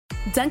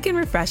Dunkin'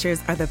 Refreshers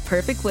are the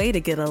perfect way to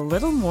get a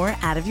little more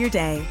out of your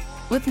day.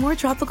 With more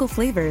tropical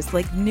flavors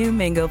like new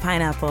mango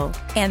pineapple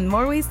and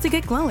more ways to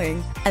get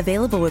glowing.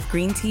 Available with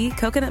green tea,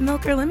 coconut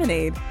milk, or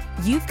lemonade.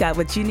 You've got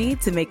what you need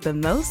to make the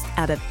most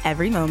out of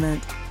every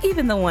moment,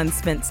 even the ones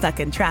spent stuck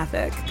in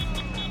traffic.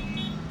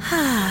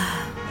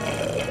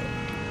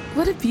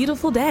 What a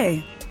beautiful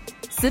day.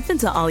 Sip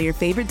into all your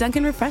favorite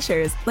Dunkin'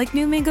 Refreshers like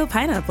new mango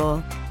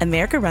pineapple.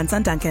 America runs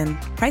on Dunkin'.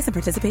 Price and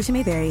participation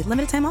may vary.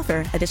 Limited time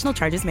offer. Additional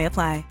charges may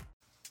apply.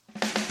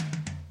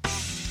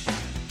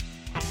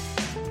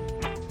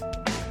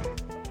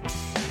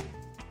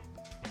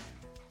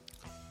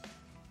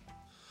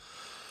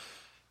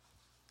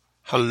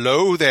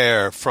 Hello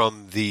there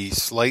from the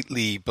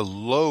slightly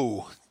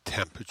below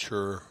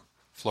temperature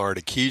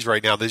Florida Keys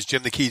right now. This is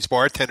Jim the Keys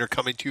bartender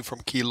coming to you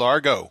from Key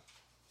Largo.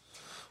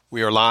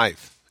 We are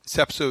live. It's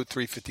episode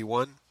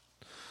 351.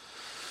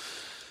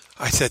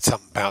 I said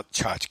something about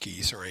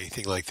tchotchkes or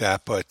anything like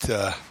that, but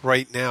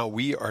right now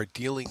we are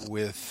dealing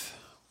with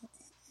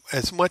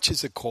as much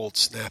as a cold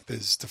snap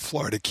as the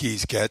Florida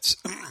Keys gets.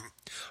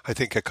 I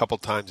think a couple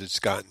times it's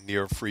gotten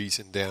near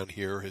freezing down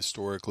here.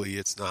 Historically,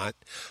 it's not.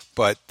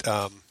 But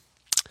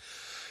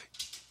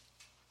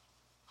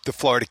the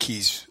Florida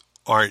Keys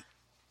aren't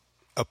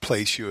a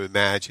place you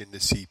imagine to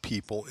see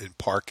people in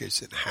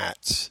parkas and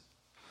hats.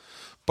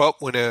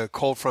 But when a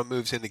cold front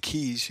moves in the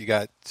Keys, you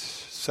got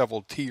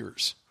several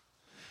tiers.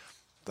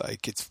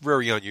 Like, it's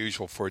very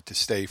unusual for it to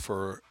stay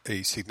for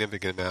a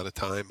significant amount of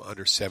time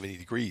under 70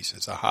 degrees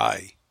as a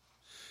high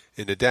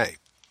in the day.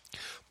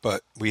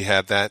 But we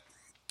have that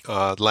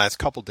the last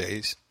couple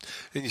days,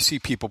 and you see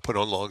people put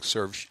on long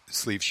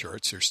sleeve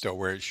shirts. They're still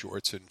wearing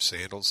shorts and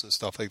sandals and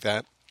stuff like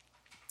that.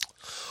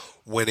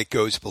 When it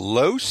goes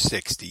below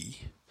 60, you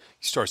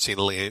start seeing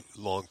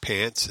long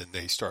pants, and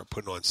they start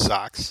putting on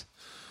socks,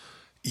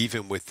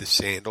 even with the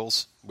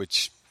sandals,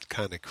 which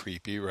kind of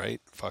creepy,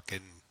 right?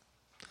 Fucking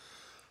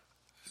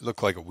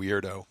look like a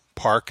weirdo.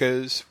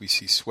 Parkas, we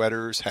see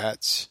sweaters,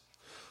 hats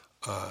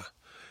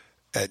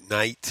at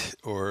night,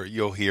 or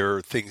you'll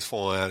hear things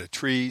falling out of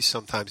trees.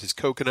 Sometimes it's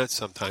coconuts,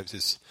 sometimes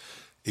it's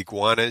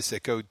iguanas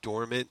that go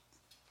dormant.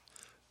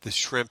 The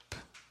shrimp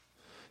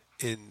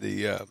in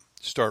the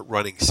start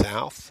running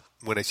south.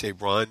 When I say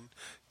run,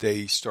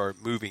 they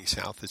start moving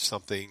south. It's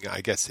something,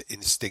 I guess,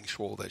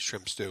 instinctual that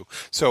shrimps do.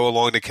 So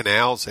along the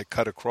canals that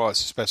cut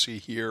across, especially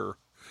here,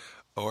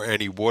 or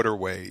any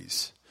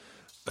waterways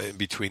in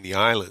between the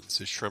islands,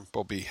 the shrimp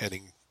will be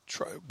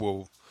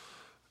will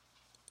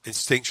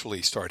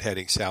instinctually start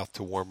heading south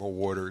to warmer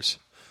waters,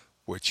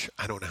 which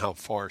I don't know how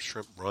far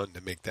shrimp run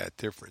to make that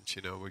difference.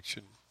 You know,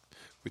 it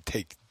would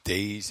take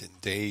days and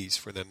days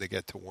for them to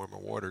get to warmer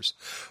waters.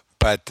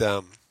 But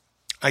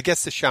I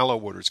guess the shallow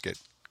waters get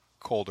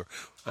colder.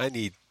 I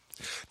need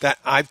that.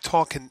 I've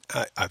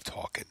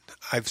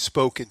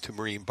spoken to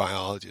marine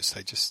biologists.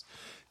 I just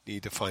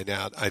need to find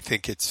out. I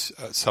think it's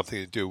something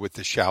to do with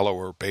the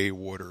shallower bay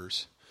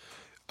waters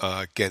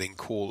getting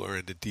cooler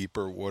and the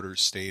deeper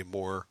waters staying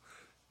more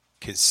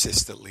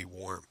consistently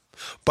warm.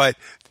 But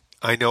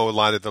I know a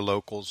lot of the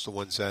locals, the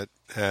ones that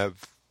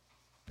have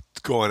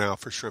gone out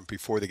for shrimp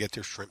before, they get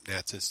their shrimp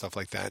nets and stuff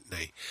like that, and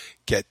they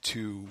get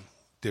to,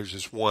 there's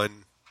this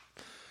one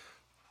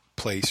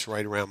place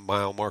right around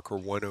mile marker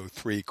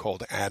 103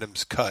 called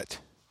Adams Cut,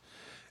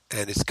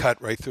 and it's cut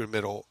right through the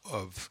middle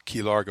of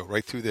Key Largo,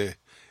 right through the.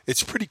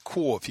 It's pretty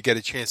cool if you get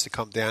a chance to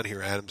come down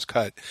here. Adams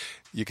Cut,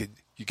 you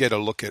get a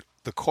look at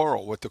the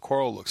coral, what the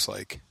coral looks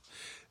like,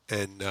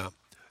 and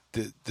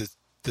the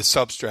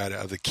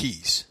substrata of the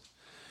Keys.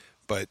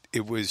 But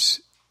it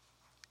was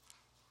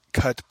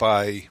cut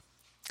by,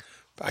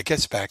 I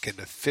guess, back in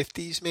the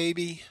 50s,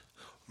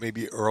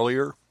 maybe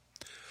earlier.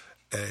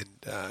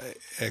 And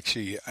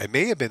actually, I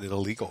may have been an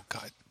illegal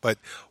cut. But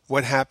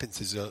what happens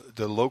is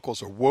the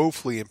locals are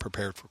woefully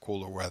unprepared for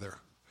cooler weather.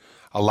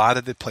 A lot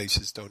of the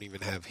places don't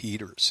even have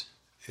heaters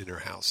in their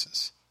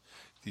houses,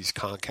 these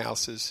conch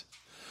houses.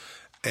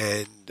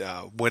 And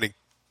when it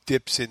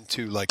dips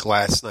into, like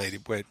last night,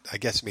 it went, I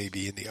guess,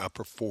 maybe in the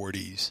upper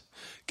 40s,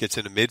 gets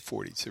in the mid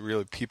 40s.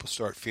 Really, people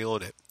start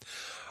feeling it.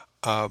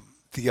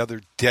 The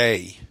other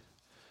day,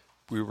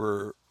 we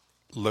were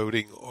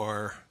loading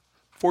our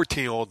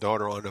 14-year-old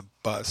daughter on a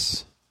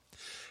bus,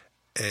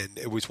 and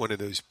it was one of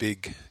those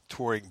big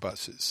touring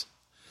buses.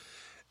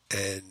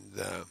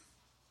 And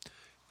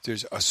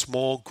there's a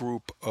small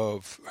group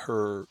of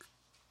her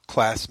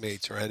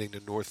classmates are heading to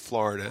North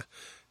Florida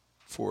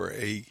for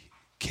a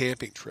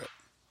camping trip.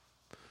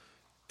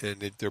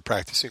 And they're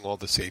practicing all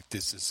the safe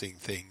distancing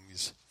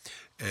things.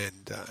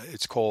 And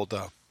it's called,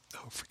 I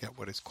forget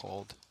what it's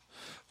called.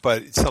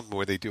 But it's something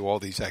where they do all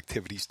these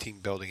activities, team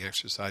building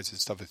exercises and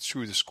stuff. It's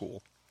through the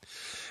school.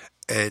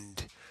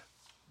 And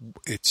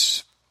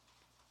it's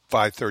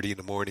 5:30 in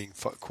the morning,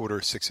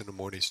 5:45 in the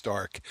morning, it's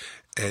dark.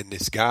 And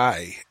this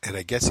guy, and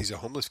I guess he's a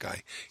homeless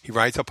guy, he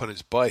rides up on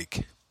his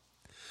bike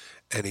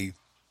and he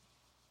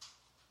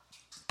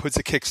puts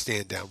a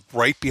kickstand down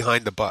right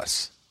behind the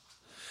bus.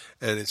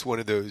 And it's one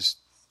of those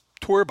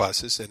tour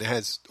buses, and it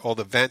has all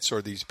the vents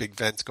or these big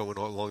vents going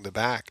on along the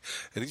back,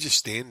 and he's just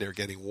standing there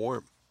getting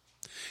warm.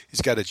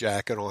 He's got a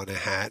jacket on, a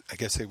hat. I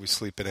guess he was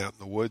sleeping out in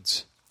the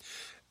woods.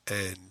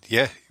 And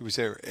yeah, he was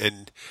there.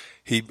 And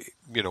he,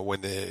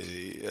 when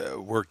they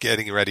were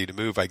getting ready to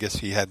move, I guess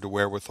he had the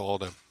wherewithal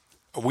to,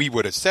 we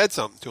would have said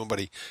something to him,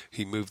 but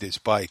he moved his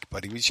bike.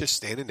 But he was just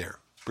standing there,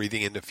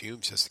 breathing in the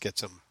fumes just to get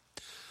some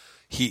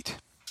heat.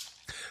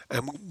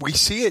 And we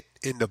see it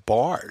in the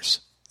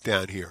bars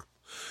down here,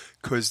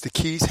 because the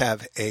Keys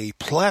have a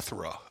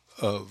plethora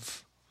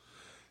of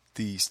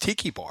these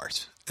tiki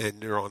bars,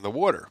 and they're on the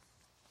water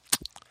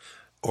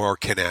or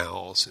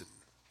canals and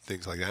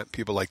things like that.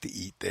 People like to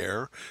eat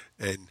there.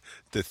 And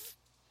the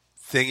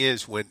thing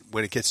is, when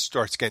it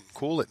starts getting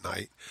cool at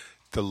night,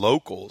 the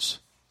locals,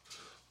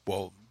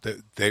 well,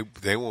 they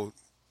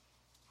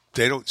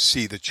don't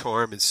see the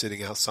charm in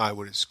sitting outside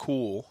when it's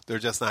cool. They're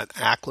just not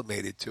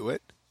acclimated to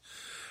it,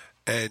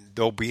 and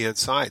they'll be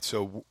inside.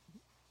 So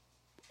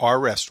our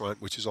restaurant,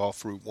 which is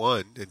off Route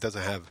 1, it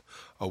doesn't have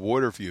a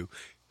water view,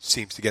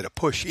 seems to get a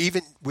push.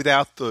 Even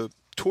without the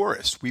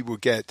tourists, we will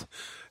get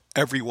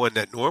everyone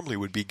that normally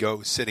would be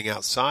sitting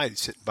outside,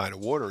 sitting by the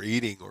water,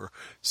 eating, or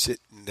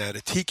sitting at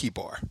a tiki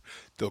bar.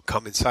 They'll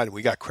come inside, and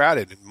we got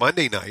crowded. And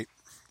Monday night,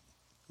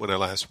 when I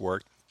last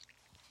worked,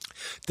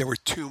 there were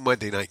 2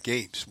 Monday night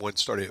games. One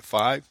started at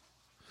 5,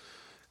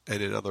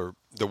 and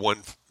the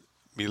one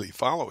immediately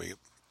following it.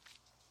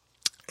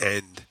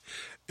 And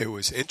it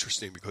was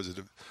interesting because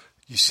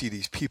you see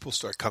these people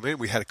start coming in.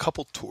 We had a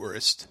couple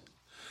tourists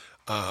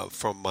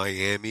from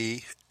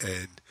Miami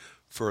and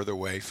further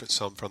away,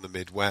 some from the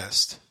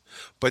Midwest.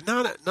 But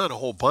not a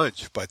whole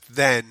bunch. But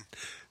then,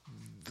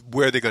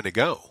 where are they going to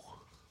go?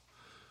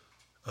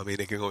 I mean,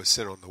 they can go and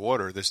sit on the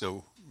water. There's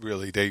no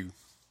really, they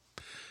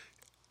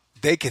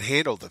can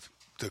handle the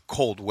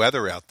cold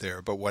weather out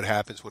there. But what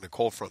happens when a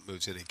cold front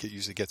moves in? It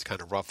usually gets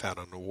kind of rough out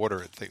on the water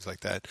and things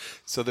like that.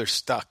 So they're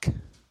stuck.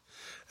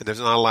 And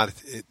there's not a lot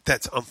of,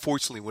 that's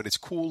unfortunately when it's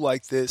cool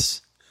like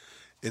this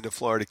in the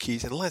Florida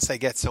Keys, unless I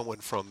get someone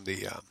from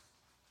the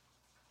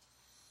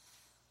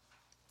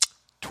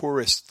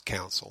Tourist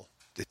Council,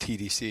 the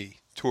TDC,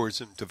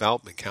 Tourism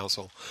Development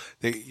Council,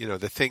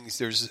 the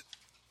things,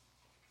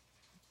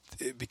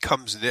 it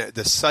becomes,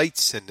 the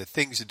sites and the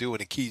things to do in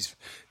the Keys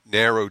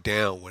narrow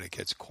down when it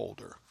gets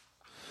colder.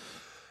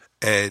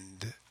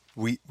 And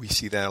we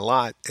see that a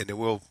lot, and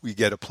then we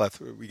get a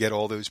plethora, we get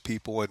all those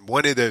people. And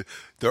one of the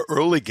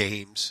early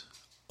games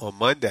on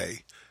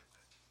Monday,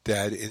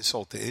 that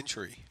insult to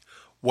injury,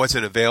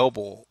 wasn't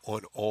available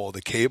on all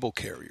the cable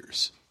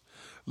carriers.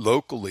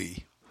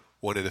 Locally,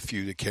 one of the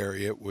few to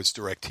carry it was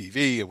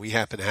DirecTV, and we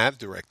happen to have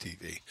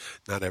DirecTV.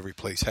 Not every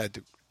place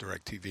had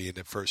DirecTV, and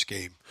the first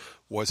game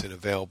wasn't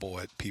available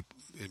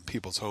in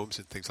people's homes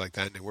and things like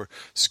that. And they were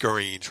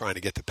scurrying, trying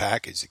to get the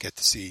package to get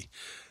to see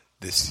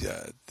this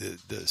the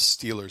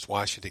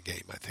Steelers-Washington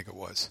game, I think it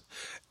was,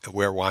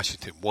 where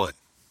Washington won.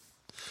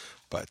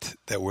 But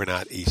that we're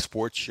not a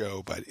sports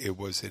show, but it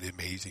was an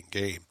amazing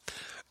game.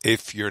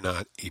 If you're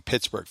not a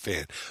Pittsburgh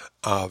fan,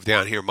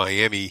 down here in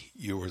Miami,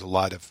 was a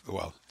lot of,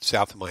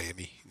 south of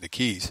Miami, the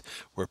Keys,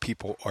 where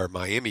people are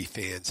Miami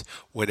fans.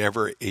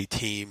 Whenever a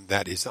team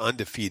that is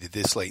undefeated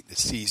this late in the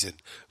season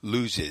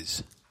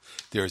loses,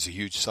 there's a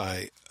huge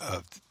sigh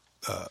of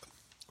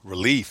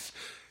relief.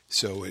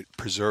 So it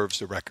preserves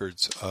the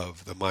records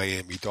of the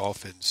Miami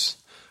Dolphins,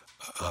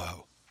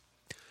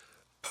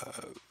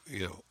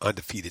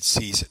 undefeated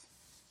season.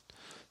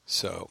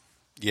 So,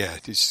 yeah,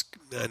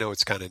 I know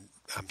it's kind of,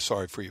 I'm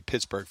sorry for you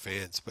Pittsburgh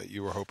fans, but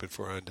you were hoping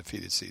for an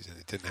undefeated season.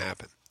 It didn't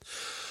happen.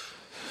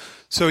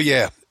 So,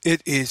 yeah,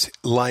 it is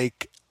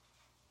like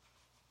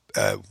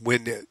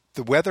when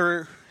the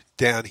weather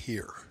down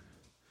here,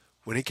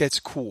 when it gets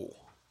cool,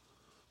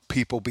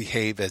 people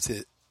behave as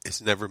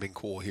it's never been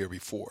cool here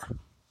before.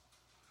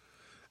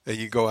 And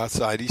you go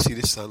outside, you see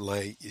the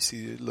sunlight, you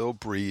see the little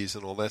breeze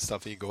and all that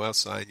stuff, and you go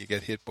outside and you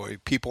get hit by,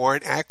 people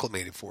aren't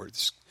acclimated for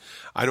it.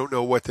 I don't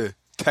know what the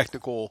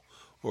technical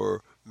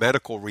or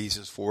medical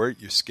reasons for it.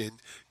 Your skin,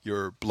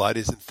 your blood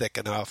isn't thick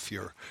enough,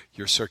 your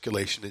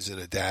circulation isn't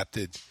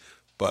adapted,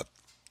 but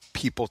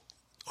people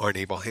aren't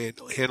able to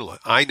handle it.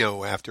 I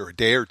know after a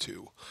day or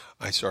two,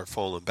 I start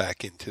falling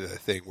back into the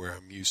thing where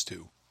I'm used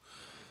to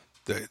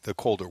the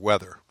colder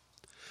weather.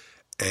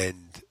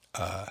 And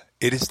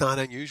it is not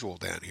unusual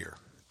down here.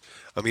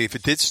 I mean, if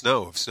it did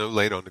snow, if snow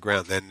laid on the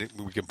ground, then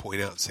we can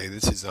point out and say,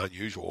 this is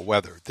unusual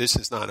weather. This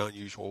is not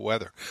unusual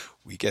weather.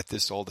 We get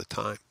this all the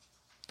time.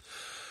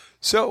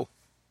 So,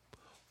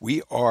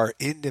 we are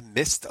in the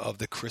midst of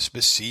the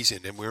Christmas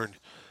season, and we're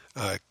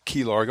in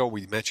Key Largo.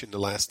 We mentioned the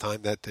last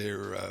time that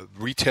their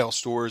retail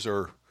stores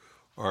are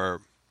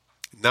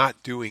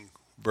not doing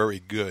very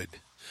good.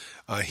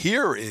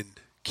 Here in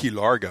Key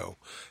Largo,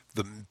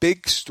 the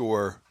big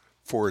store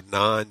for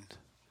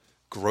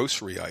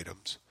non-grocery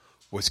items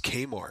was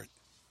Kmart.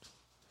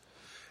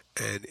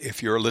 And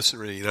if you're a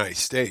listener in the United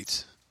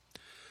States,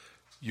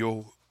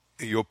 you'll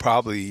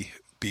probably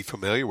be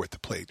familiar with the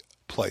plight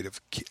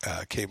of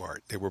Kmart.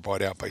 They were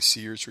bought out by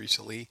Sears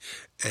recently,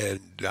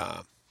 and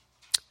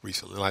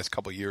recently, the last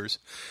couple of years.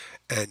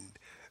 And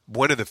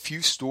one of the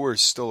few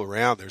stores still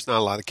around, there's not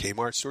a lot of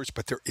Kmart stores,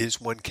 but there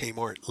is one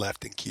Kmart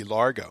left in Key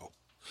Largo.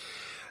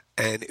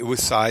 And it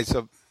was size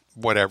of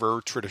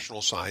whatever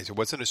traditional size. It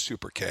wasn't a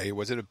super K. It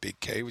wasn't a big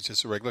K. It was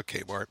just a regular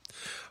Kmart.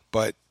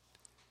 But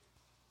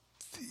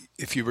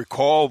if you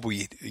recall,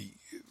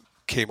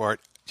 Kmart,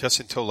 just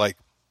until like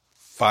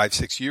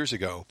 5-6 years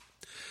ago,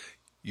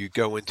 you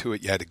go into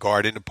it, you had a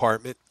garden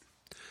department.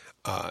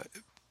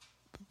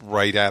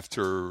 Right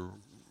after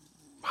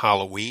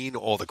Halloween,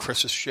 all the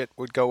Christmas shit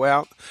would go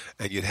out,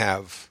 and you'd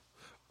have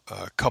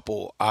a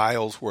couple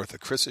aisles worth of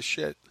Christmas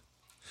shit.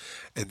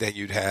 And then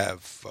you'd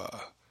have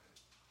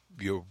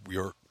your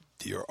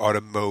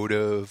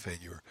automotive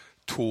and your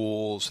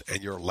tools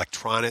and your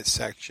electronics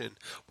section.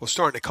 Well,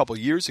 starting a couple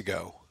years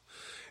ago,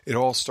 it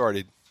all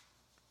started,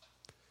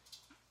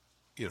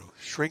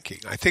 shrinking.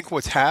 I think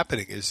what's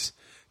happening is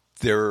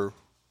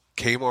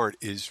Kmart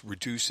is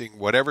reducing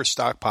whatever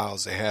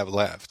stockpiles they have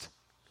left.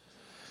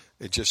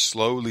 It just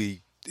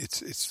slowly,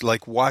 it's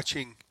like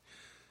watching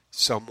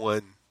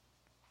someone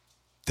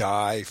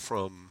die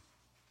from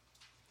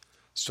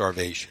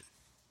starvation.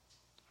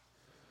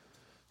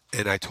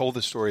 And I told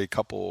the story a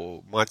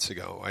couple months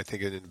ago, I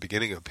think in the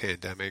beginning of the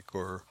pandemic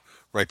or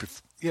right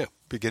before,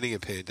 beginning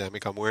of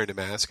pandemic. I'm wearing a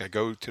mask. I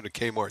go to the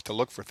Kmart to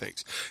look for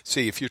things.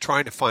 See, if you're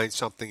trying to find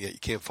something that you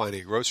can't find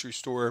in a grocery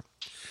store,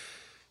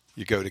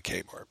 you go to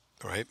Kmart,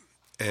 right?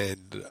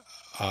 And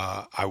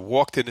I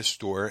walked in the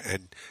store,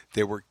 and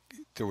there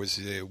was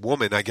a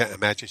woman. I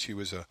imagine she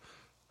was a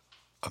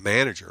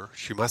manager.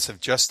 She must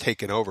have just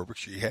taken over, but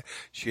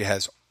she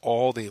has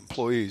all the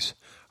employees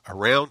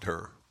around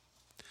her.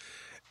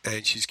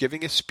 And she's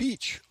giving a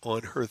speech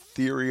on her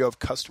theory of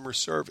customer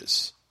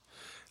service,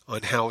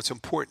 on how it's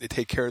important to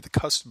take care of the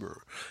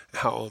customer,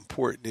 how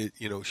important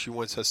she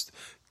wants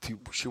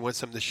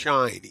them to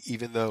shine,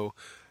 even though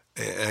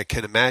I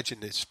can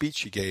imagine the speech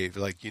she gave,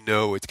 like,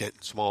 it's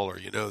getting smaller,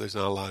 there's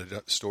not a lot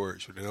of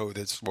stores,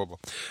 that's blah, blah,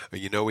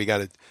 we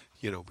got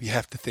to, we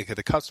have to think of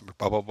the customer,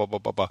 blah, blah, blah, blah,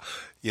 blah, blah.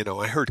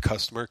 I heard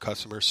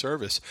customer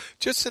service.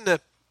 Just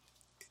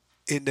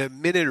in a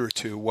minute or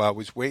two while I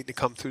was waiting to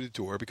come through the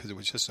door because it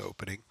was just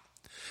opening,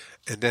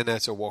 and then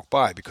as I walked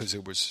by, because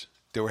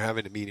they were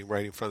having a meeting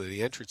right in front of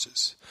the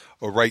entrances,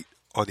 or right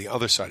on the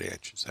other side of the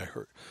entrance, I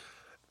heard.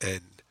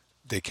 And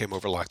they came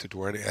over, locked the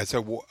door, and as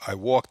I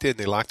walked in,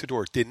 they locked the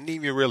door, didn't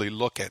even really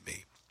look at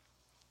me.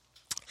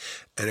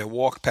 And I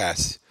walked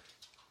past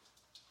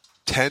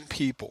 10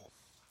 people,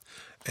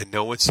 and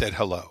no one said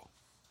hello.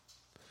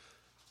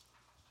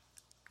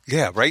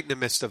 Yeah, right in the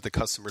midst of the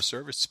customer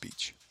service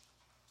speech.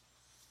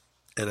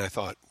 And I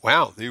thought,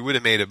 wow, they would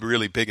have made a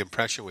really big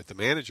impression with the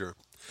manager.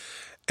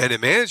 And the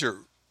manager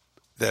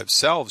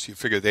themselves, you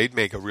figure they'd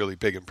make a really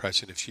big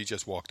impression if she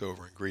just walked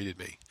over and greeted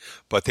me.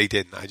 But they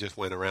didn't. I just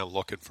went around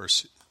looking for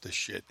the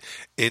shit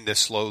in the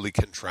slowly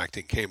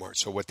contracting Kmart.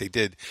 So what they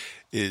did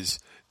is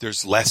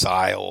there's less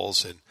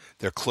aisles, and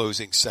they're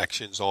closing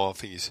sections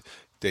off.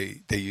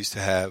 They used to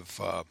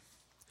have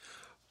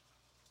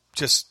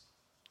just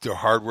their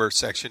hardware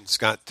section's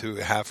got to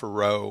half a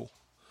row.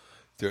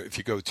 If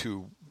you go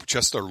to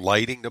just their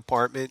lighting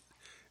department,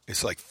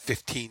 it's like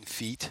 15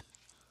 feet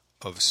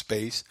of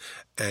space.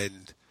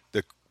 And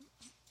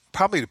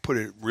probably to put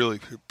it really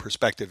in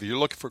perspective, if you're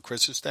looking for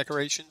Christmas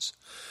decorations,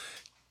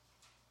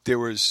 there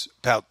was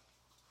about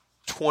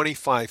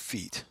 25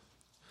 feet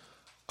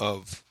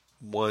of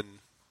one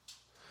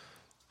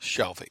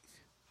shelving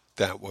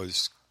that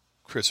was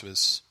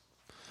Christmas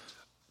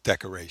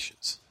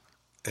decorations.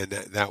 And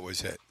that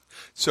was it.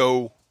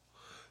 So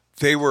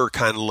they were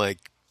kind of like,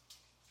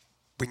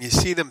 when you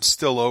see them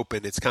still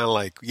open, it's kind of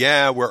like,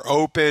 yeah, we're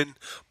open,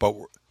 but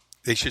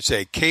they should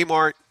say,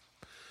 Kmart,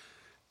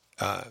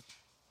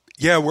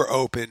 yeah, we're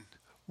open.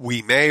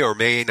 We may or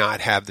may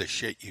not have the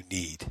shit you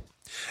need.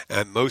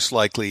 And most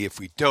likely, if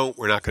we don't,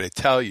 we're not going to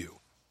tell you.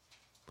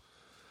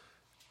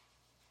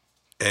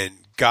 And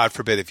God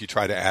forbid if you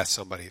try to ask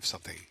somebody if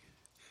something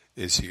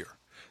is here.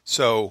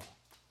 So,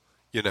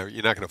 you're not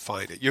going to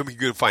find it. You're going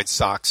to find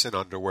socks and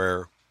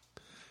underwear.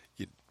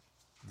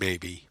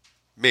 Maybe.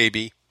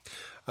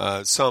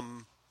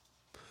 Some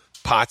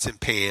pots and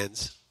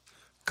pans,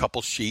 a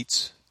couple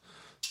sheets,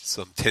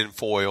 some tin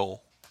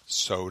foil,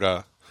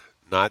 soda.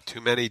 Not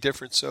too many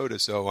different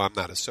sodas, though. I'm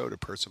not a soda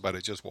person, but I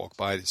just walked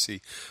by to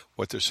see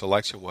what their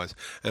selection was.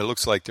 And it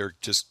looks like they're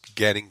just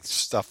getting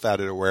stuff out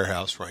of the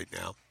warehouse right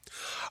now.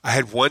 I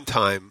had one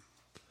time,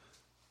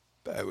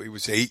 it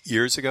was 9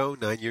 years ago,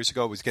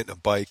 I was getting a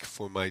bike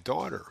for my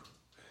daughter.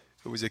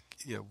 It was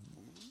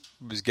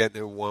was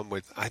getting one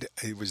with,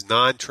 it was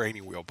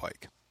non-training wheel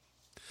bike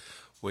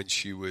when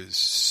she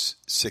was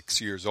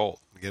 6 years old,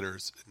 getting her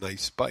a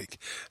nice bike.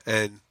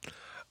 And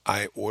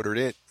I ordered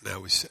it, and I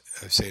was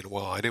saying,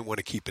 well, I didn't want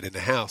to keep it in the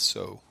house,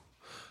 so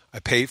I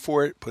paid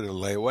for it, put it in a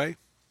layaway.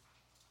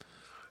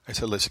 I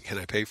said, listen, can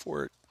I pay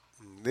for it?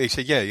 And they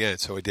said, yeah,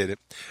 so I did it.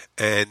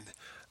 And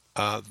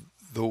a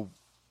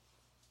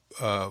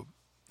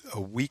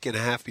week and a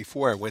half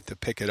before, I went to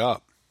pick it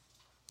up,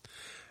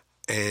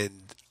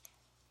 and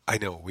I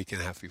know, a week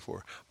and a half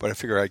before. But I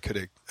figured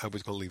I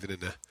was going to leave it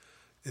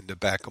in the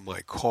back of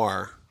my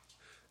car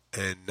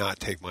and not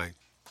take my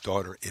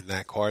daughter in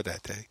that car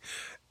that day.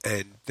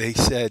 And they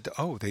said,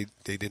 oh, they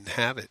didn't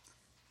have it.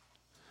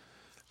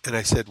 And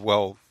I said,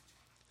 well,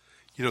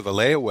 the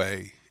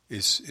layaway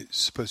is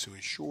supposed to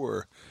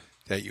ensure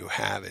that you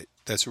have it.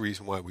 That's the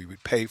reason why we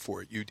would pay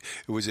for it. It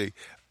was a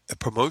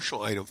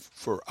promotional item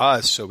for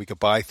us so we could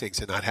buy things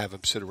and not have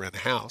them sit around the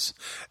house.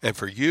 And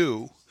for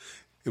you,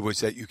 it was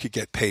that you could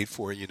get paid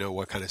for and you know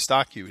what kind of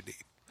stock you would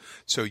need.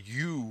 So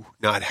you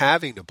not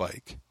having the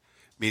bike,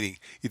 meaning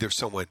either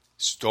someone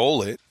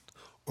stole it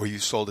or you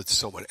sold it to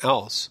someone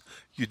else,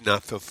 you'd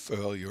not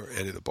fulfill your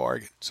end of the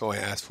bargain. So I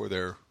asked for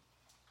the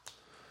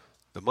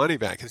money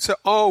back. And said,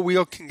 oh, we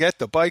can get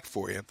the bike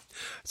for you. I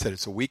said,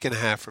 it's a week and a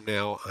half from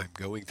now. I'm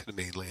going to the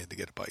mainland to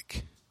get a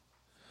bike.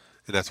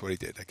 And that's what he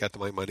did. I got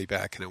my money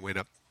back and I went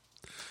up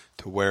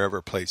to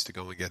wherever place to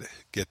go and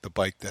get the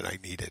bike that I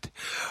needed.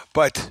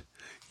 But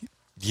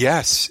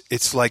yes,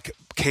 it's like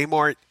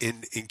Kmart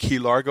in Key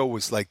Largo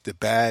was like the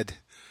bad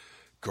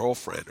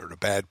girlfriend or the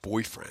bad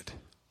boyfriend.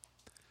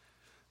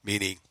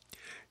 Meaning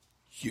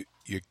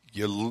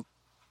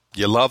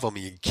you love them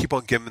and you keep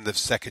on giving them the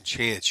second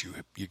chance.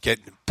 You're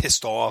getting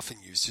pissed off and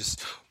you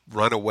just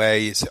run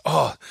away. You say,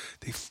 oh,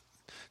 the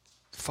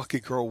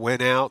fucking girl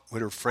went out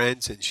with her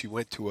friends and she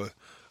went to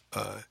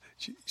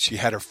she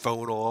had her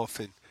phone off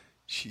and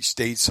she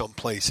stayed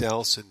someplace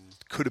else and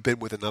could have been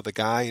with another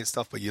guy and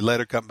stuff, but you let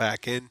her come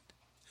back in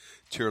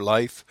to your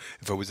life.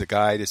 If it was a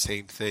guy, the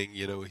same thing.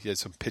 He had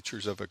some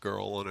pictures of a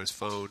girl on his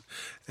phone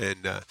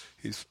and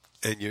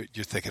you're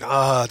thinking,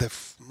 the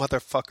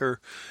motherfucker.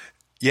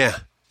 Yeah.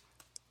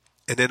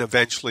 And then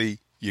eventually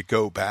you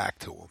go back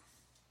to them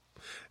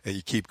and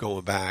you keep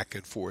going back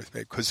and forth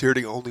because they're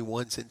the only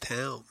ones in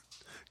town,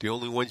 the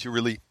only ones you're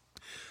really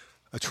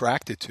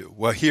attracted to.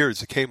 Well,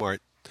 here's a Kmart.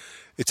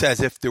 It's as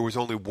if there was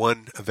only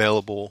one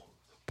available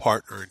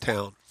partner in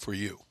town for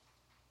you.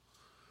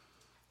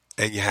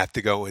 And you have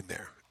to go in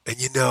there.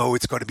 And you know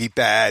it's going to be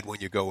bad when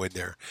you go in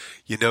there.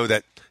 You know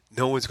that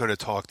no one's going to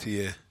talk to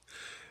you.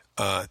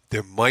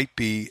 There might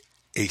be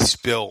a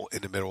spill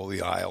in the middle of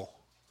the aisle.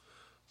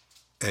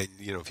 And,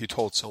 if you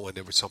told someone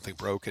there was something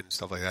broken and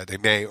stuff like that, they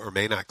may or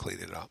may not clean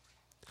it up.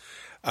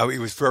 It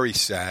was very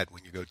sad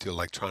when you go to the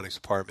electronics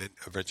department,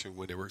 eventually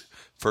when they were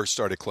first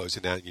started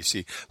closing down, and you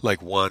see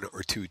like one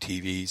or two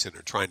TVs and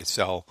they're trying to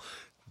sell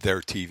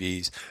their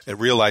TVs and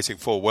realizing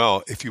full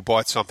well, if you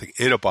bought something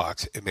in a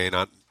box, it may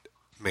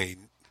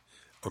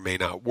or may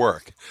not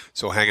work.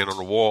 So hanging on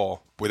the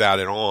wall without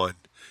it on,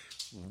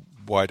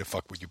 why the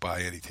fuck would you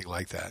buy anything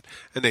like that?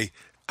 And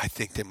I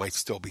think they might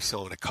still be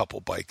selling a couple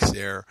bikes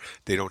there.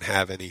 They don't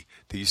have any.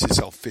 They used to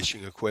sell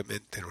fishing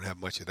equipment. They don't have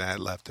much of that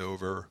left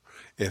over,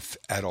 if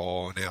at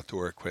all, and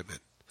outdoor equipment.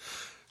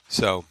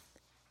 So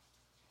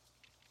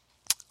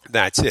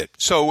that's it.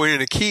 So we're in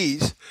the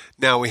Keys.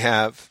 Now we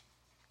have,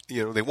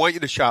 they want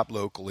you to shop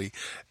locally.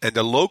 And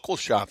the local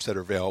shops that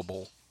are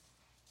available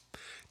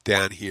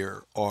down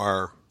here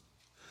are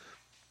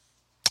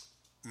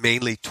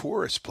mainly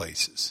tourist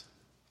places.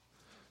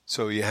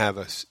 So you have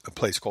a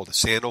place called the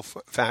Sandal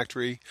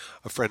Factory.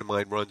 A friend of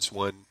mine runs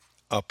one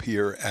up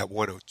here at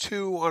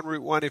 102 on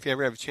Route 1. If you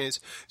ever have a chance,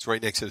 it's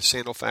right next to the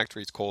Sandal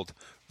Factory. It's called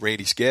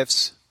Randy's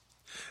Gifts.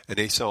 And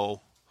they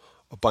sell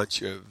a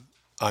bunch of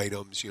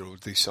items.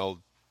 They sell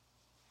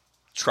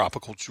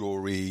tropical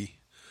jewelry,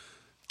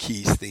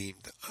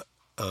 Keys-themed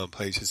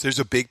places. There's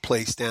a big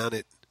place down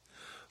at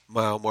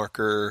mile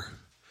marker,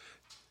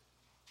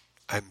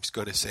 I'm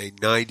going to say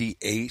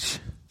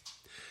 98.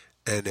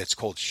 And it's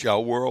called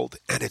Shell World,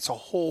 and it's a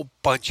whole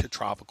bunch of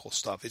tropical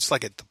stuff. It's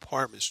like a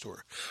department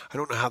store. I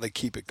don't know how they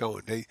keep it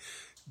going.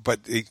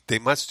 But they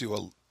must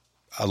do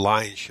a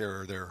lion's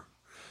share of their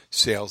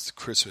sales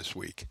Christmas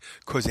week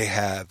because they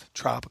have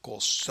tropical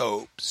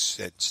soaps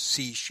and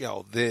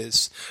seashell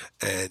this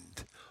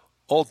and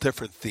all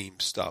different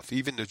themed stuff.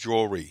 Even the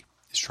jewelry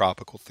is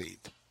tropical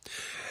themed.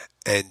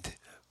 And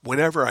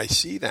whenever I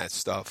see that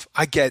stuff,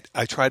 I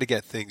try to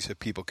get things that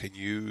people can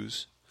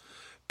use.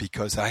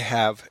 Because I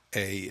have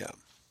a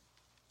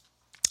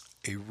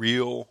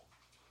real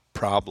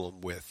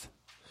problem with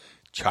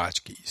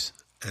tchotchkes,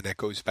 and that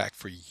goes back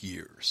for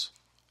years.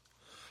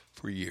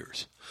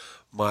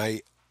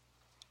 I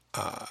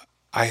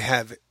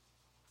have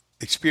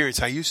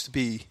experience. I used to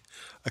be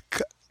a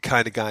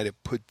kind of guy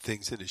that put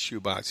things in his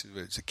shoe boxes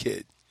when I was a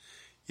kid.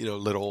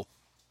 Little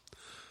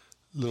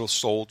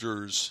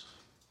soldiers,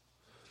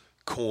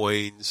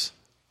 coins,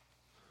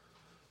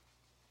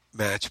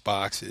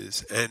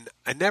 matchboxes, and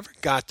I never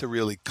got to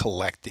really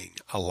collecting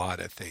a lot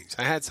of things.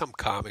 I had some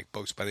comic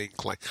books, but I didn't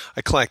collect.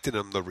 I collected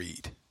them to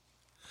read.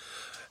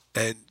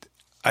 And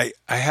I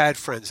had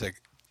friends that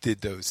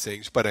did those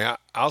things, but I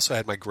also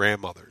had my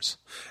grandmothers.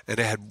 And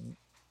I had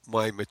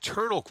my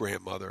maternal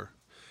grandmother.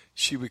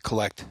 She would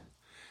collect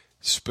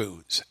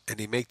spoons, and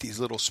they make these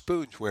little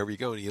spoons wherever you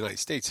go in the United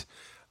States.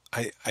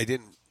 I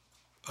didn't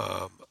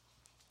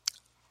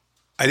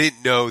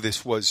know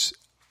this was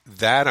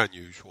that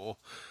unusual.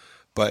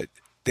 But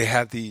they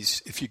have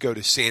these, if you go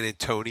to San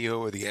Antonio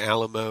or the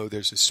Alamo,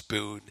 there's a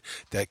spoon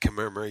that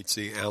commemorates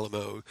the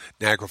Alamo.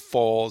 Niagara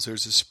Falls,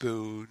 there's a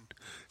spoon.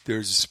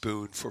 There's a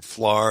spoon for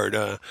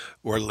Florida,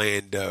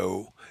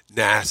 Orlando,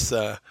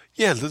 NASA.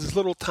 Yeah, this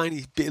little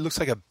tiny, it looks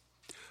like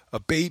a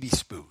baby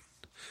spoon.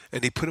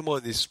 And they put them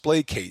on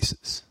display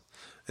cases.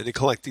 And they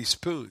collect these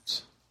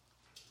spoons.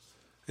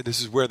 And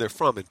this is where they're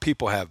from. And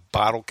people have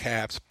bottle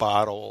caps,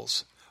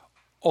 bottles,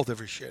 all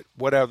different shit,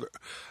 whatever.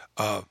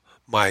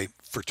 My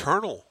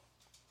fraternal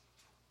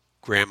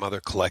grandmother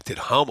collected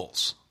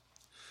Hummels.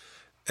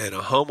 And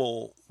a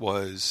Hummel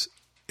was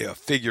a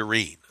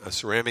figurine, a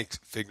ceramic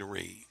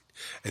figurine.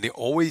 And they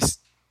always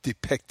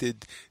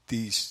depicted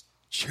these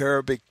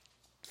cherubic,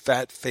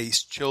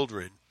 fat-faced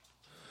children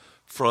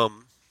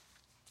from,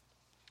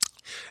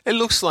 it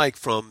looks like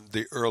from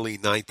the early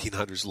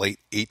 1900s, late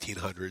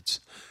 1800s,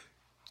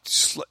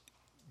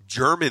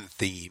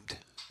 German-themed,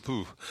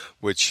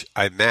 which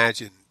I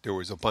imagine there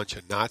was a bunch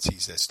of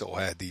Nazis that still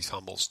had these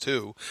Hummels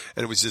too.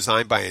 And it was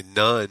designed by a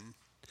nun.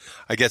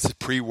 I guess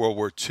pre-World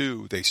War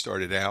II they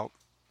started out.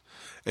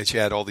 And she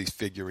had all these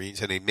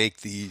figurines. And they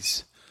make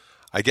these,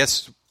 I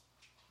guess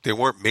they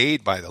weren't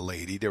made by the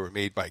lady. They were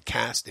made by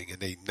casting. And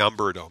they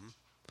numbered them.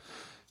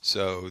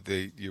 So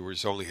there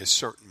was only a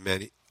certain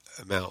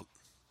amount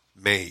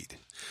made.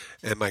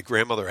 And my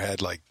grandmother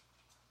had like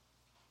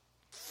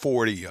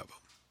 40 of them.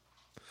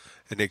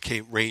 And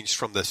they ranged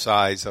from the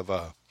size of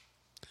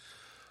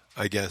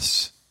I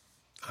guess,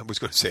 I was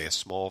going to say a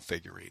small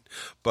figurine,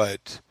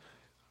 but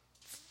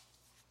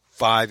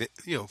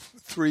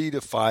 3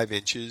 to 5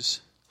 inches,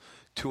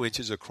 2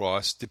 inches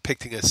across,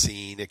 depicting a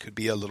scene. It could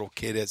be a little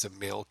kid as a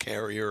mail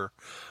carrier,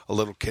 a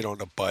little kid on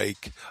a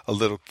bike, a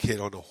little kid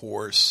on a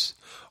horse,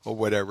 or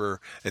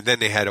whatever. And then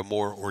they had a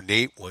more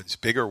ornate ones,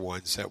 bigger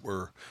ones that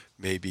were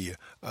maybe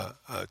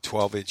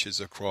 12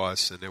 inches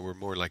across, and they were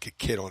more like a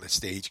kid on a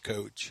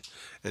stagecoach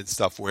and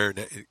stuff, wearing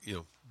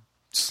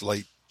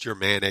slight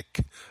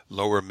Germanic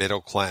lower middle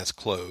class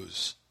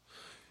clothes.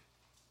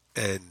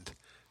 And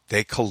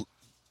they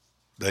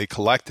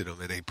collected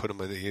them, and they put them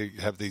in. You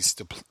have these,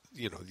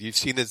 you've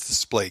seen it in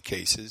display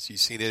cases. You've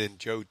seen it in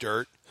Joe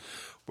Dirt,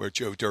 where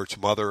Joe Dirt's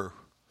mother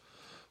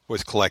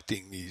was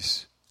collecting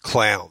these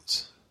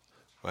clowns,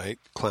 right?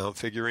 Clown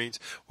figurines.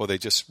 Well, they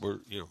just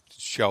were,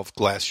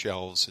 glass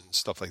shelves and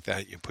stuff like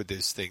that. You put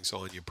these things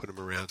on, you put them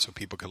around so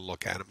people can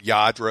look at them.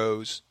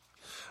 Lladros,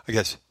 I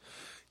guess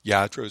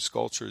Lladro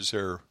sculptures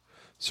are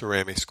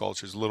ceramic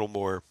sculptures, a little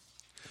more,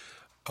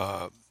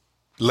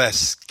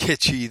 less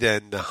kitschy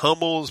than the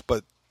Hummels,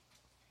 but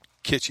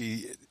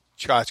kitschy,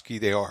 tchotchke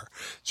they are.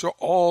 So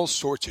all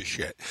sorts of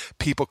shit.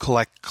 People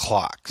collect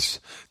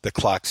clocks.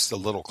 The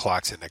little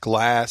clocks in the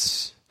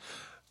glass.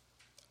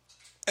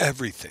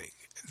 Everything.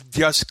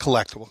 Just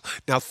collectible.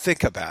 Now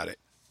think about it.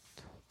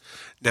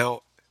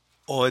 Now,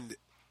 on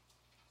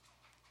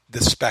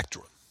the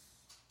spectrum,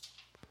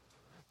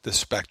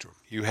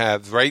 you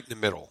have right in the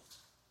middle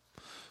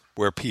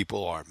where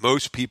people are.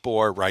 Most people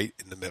are right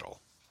in the middle.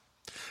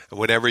 And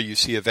whenever you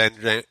see a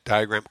Venn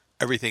diagram,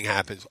 everything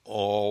happens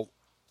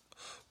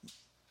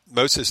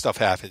most of the stuff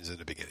happens in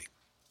the beginning.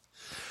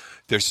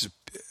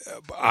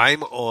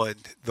 I'm on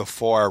the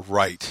far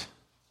right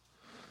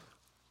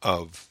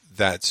of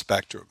that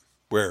spectrum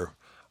where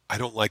I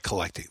don't like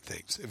collecting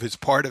things. If it's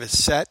part of a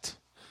set,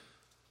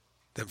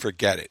 then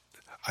forget it.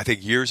 I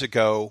think years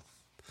ago,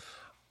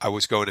 I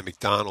was going to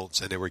McDonald's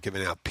and they were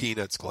giving out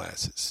Peanuts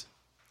glasses.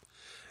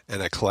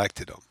 And I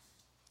collected them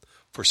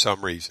for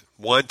some reason.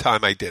 One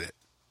time I did it.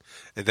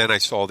 And then I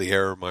saw the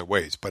error of my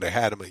ways. But I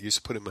had them. I used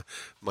to put them.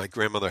 My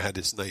grandmother had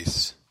this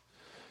nice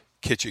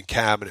kitchen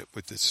cabinet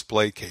with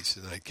display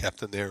cases. And I kept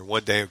them there. And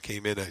one day I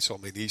came in. I saw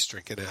my niece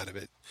drinking out of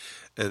it.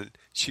 And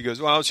she goes,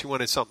 well, she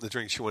wanted something to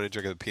drink. She wanted to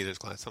drink out of the Peanuts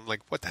glass. I'm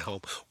like, what the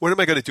hell? What am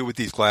I going to do with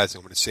these glasses?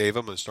 I'm going to save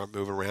them. I'm going to start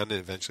moving around. And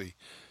eventually,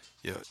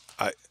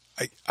 I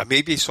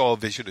maybe saw a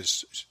vision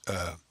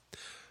of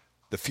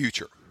the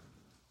future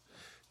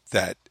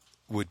that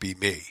would be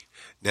me.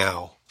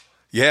 Now,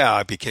 yeah,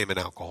 I became an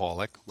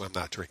alcoholic. Well, I'm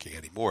not drinking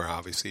anymore,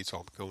 obviously. It's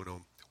all going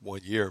on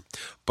 1 year.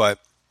 But,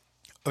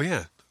 oh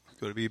yeah, it's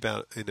going to be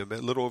about, in a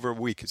little over a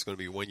week, it's going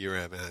to be 1 year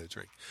I haven't had a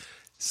drink.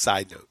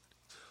 Side note.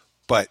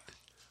 But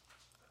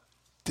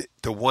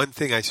the one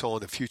thing I saw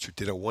in the future,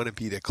 did I want to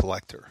be the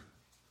collector?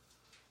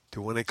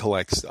 Do I want to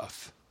collect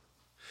stuff?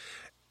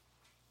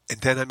 And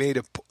then I made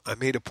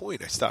a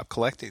point. I stopped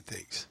collecting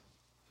things.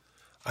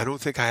 I don't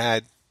think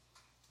I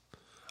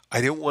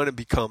didn't want to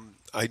become,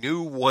 I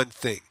knew one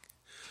thing.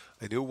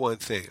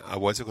 I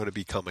wasn't going to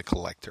become a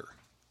collector.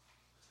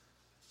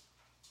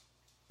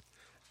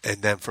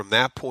 And then from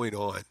that point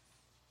on,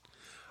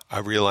 I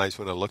realized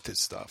when I looked at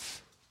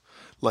stuff,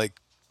 like,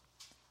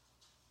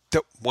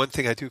 the one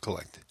thing I do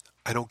collect,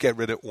 I don't get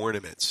rid of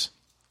ornaments.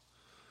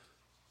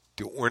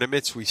 The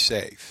ornaments we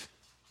save.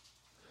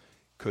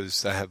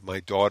 Because I have my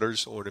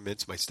daughter's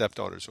ornaments, my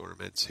stepdaughter's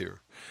ornaments here.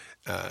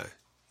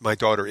 My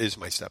daughter is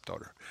my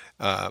stepdaughter.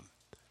 I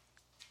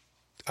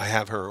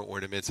have her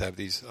ornaments. I have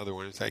these other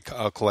ornaments.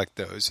 I'll collect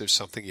those. There's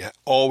something you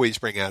always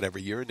bring out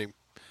every year, and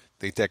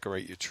they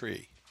decorate your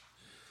tree.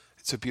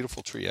 It's a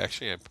beautiful tree.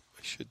 Actually, I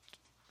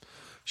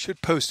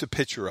should post a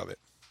picture of it.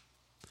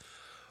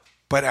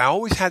 But I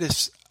always had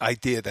this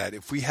idea that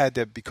if we had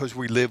to, because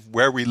we live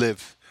where we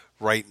live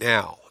right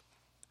now,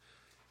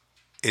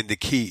 in the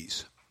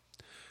Keys,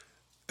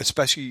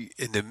 especially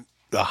in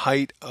the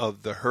height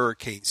of the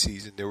hurricane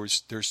season,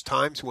 there's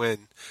times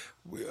when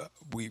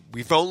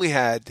we've only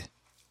had,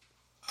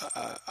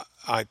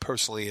 I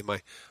personally and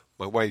my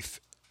wife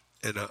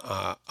and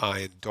I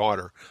and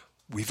daughter,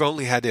 we've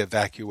only had to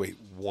evacuate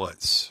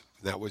once.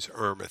 And that was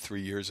Irma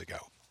 3 years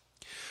ago.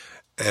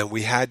 And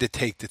we had to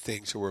take the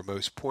things that were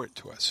most important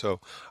to us. So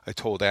I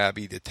told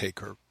Abby to take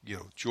her,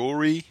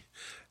 jewelry,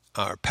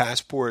 our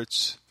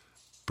passports,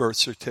 birth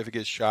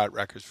certificates, shot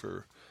records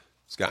for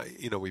Scott.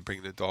 We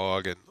bring the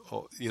dog and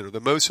all,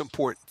 the most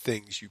important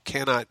things you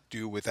cannot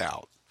do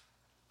without.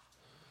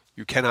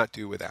 You cannot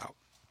do without.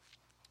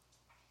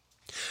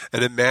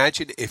 And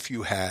imagine if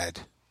you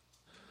had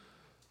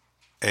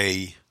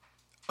a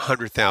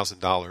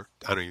 $100,000.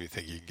 I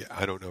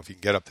don't know if you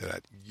can get up to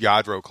that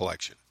Lladró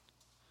collection.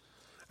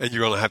 And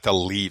you're going to have to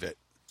leave it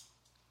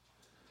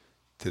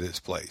to this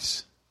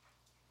place.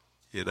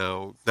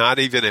 Not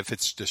even if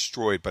it's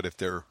destroyed, but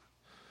if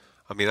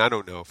I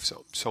don't know if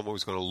someone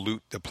was going to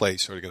loot the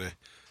place or they're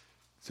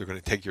going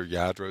to take your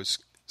Lladró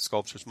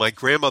sculptures. My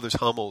grandmother's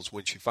Hummels,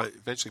 when she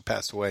eventually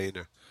passed away in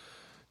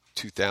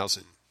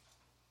 2000,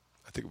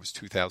 I think it was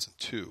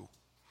 2002,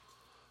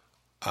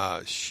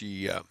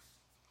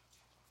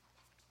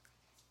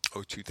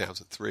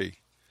 2003,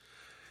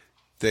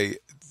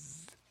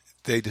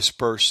 they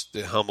dispersed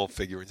the Hummel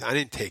figurines. I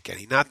didn't take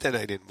any. Not that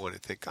I didn't want to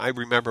think. I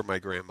remember my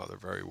grandmother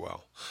very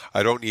well.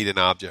 I don't need an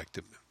object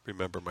to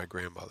remember my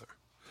grandmother.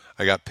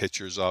 I got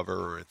pictures of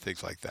her and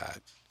things like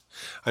that.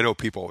 I know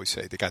people always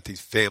say they got these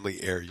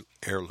family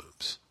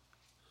heirlooms.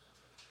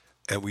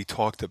 And we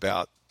talked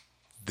about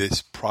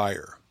this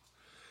prior,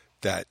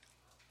 that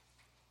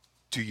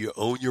do you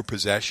own your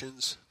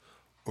possessions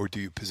or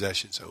do your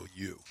possessions own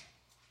you?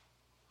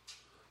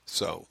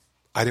 So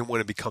I didn't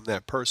want to become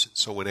that person.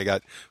 So when I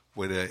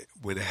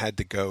had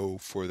to go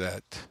for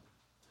that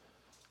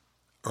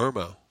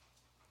Irma,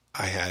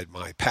 I had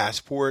my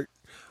passport.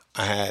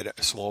 I had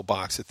a small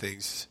box of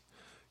things.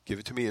 Give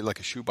it to me like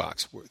a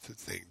shoebox worth of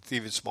things,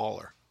 even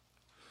smaller,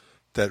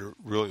 that are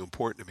really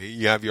important to me.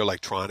 You have your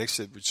electronics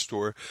at the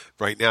store.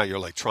 Right now, your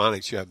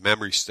electronics, you have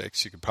memory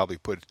sticks. You can probably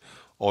put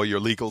all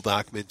your legal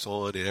documents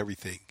on and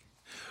everything.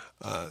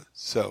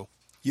 So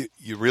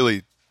you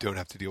really don't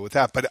have to deal with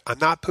that. But I'm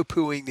not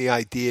poo-pooing the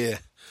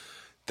idea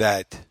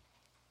that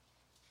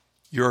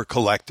you're a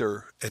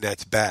collector and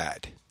that's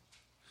bad.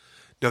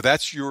 No,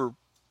 that's your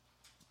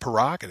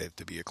prerogative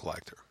to be a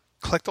collector.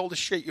 Collect all the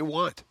shit you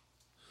want.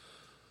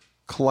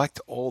 Collect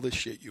all the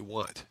shit you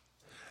want.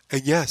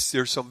 And yes,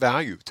 there's some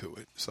value to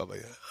it. So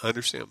I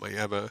understand. I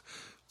have a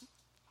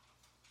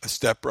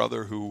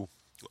stepbrother who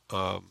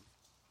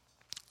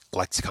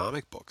likes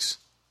comic books.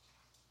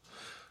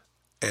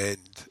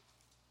 And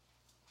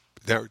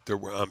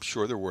I'm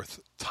sure they're worth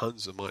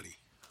tons of money.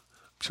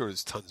 I'm sure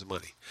there's tons of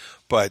money.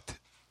 But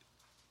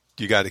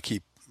you got to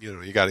keep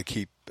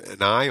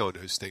an eye on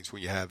those things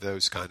when you have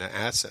those kind of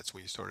assets,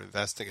 when you start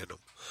investing in them.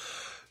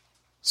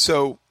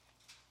 So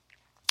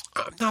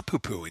I'm not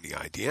poo-pooing the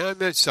idea. I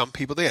mean, some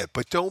people did,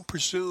 but don't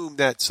presume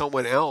that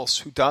someone else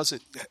who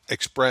doesn't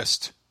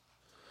expressed,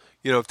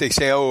 if they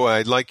say, "Oh,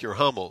 I like your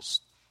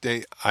Hummels,"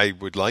 I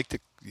would like to.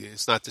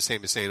 It's not the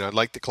same as saying I'd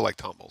like to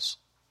collect Hummels,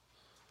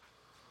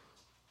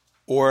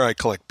 or I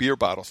collect beer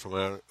bottles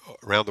from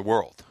around the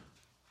world.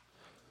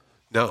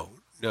 No,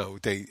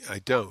 I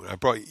don't. I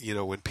brought,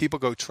 when people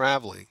go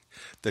traveling,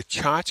 the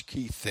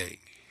tchotchke thing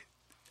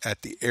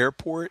at the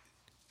airport.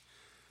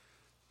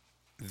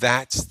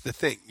 That's the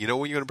thing. When you're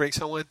going to bring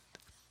someone?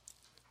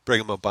 Bring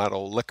them a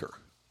bottle of liquor.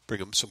 Bring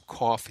them some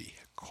coffee.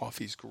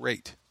 Coffee's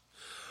great.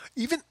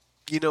 Even,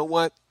 you know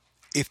what?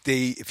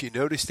 If you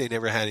notice they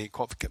never had any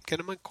coffee, get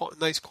them a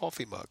nice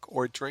coffee mug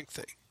or a drink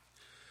thing.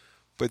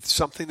 But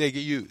something they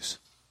can use.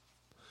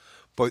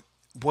 But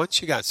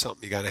once you got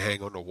something you got to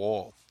hang on the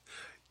wall,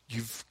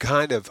 you've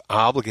kind of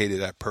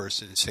obligated that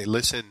person and say,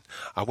 listen,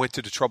 I went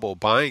to the trouble of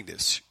buying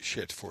this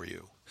shit for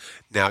you.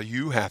 Now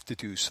you have to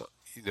do something.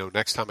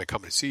 Next time I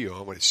come to see you,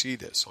 I want to see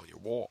this on your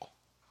wall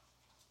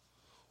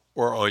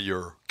or on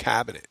your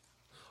cabinet,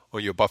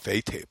 on your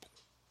buffet table.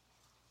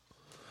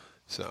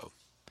 So,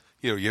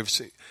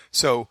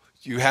 so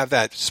you have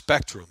that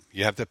spectrum.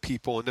 You have the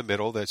people in the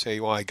middle that say,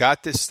 well, I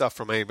got this stuff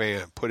from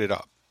ABM, put it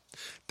up.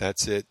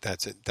 That's it.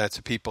 That's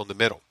the people in the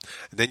middle.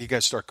 And then you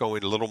got to start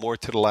going a little more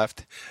to the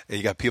left, and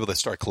you got people that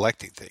start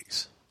collecting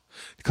things.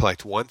 You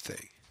collect one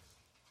thing.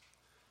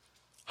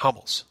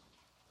 Hummels.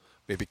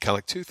 Maybe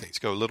collect two things.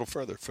 Go a little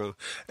further.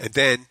 And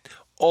then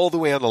all the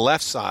way on the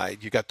left side,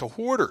 you got the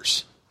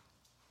hoarders.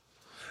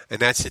 And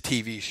that's the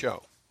TV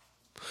show.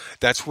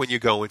 That's when you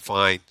go and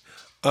find,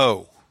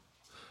 I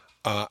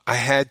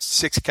had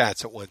 6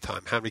 cats at one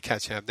time. How many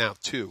cats do you have now?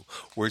 2.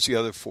 Where's the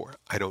other 4?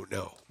 I don't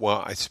know.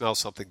 Well, I smell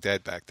something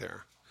dead back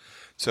there.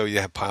 So you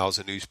have piles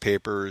of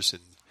newspapers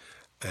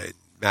and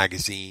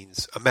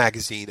magazines.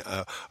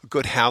 A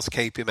Good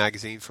Housekeeping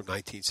magazine from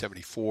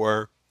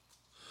 1974.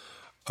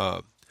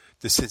 The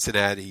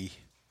Cincinnati,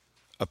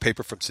 a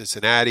paper from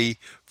Cincinnati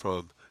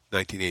from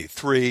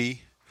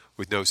 1983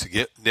 with no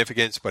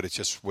significance, but it's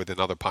just with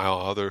another pile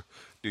of other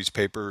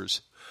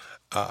newspapers.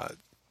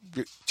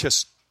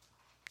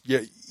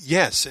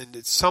 Yes, and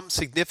it's some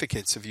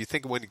significance if you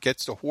think when it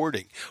gets to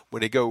hoarding,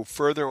 when they go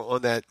further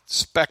on that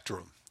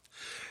spectrum,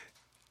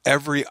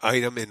 every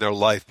item in their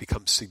life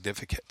becomes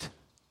significant.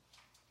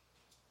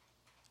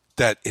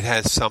 That it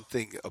has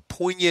something, a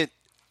poignant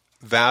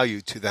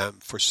value to them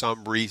for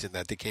some reason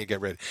that they can't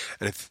get rid of.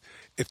 And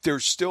if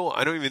there's still,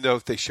 I don't even know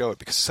if they show it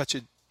because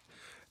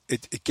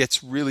it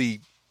gets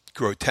really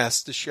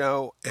grotesque to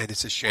show, and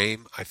it's a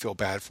shame. I feel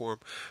bad for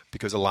them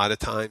because a lot of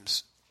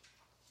times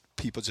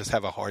people just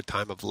have a hard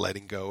time of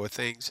letting go of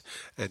things,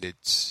 and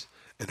it's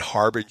an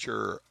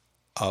harbinger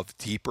of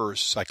deeper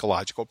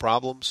psychological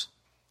problems.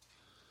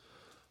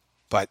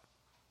 But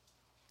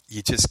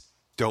you just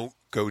don't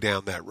go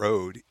down that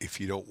road if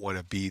you don't want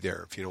to be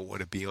there, if you don't want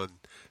to be on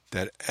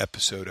that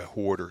episode of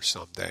Hoarder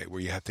someday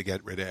where you have to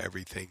get rid of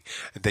everything,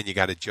 and then you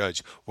got to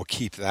judge, well,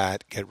 keep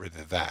that, get rid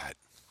of that.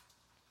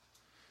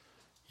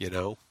 You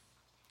know?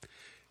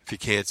 If you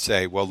can't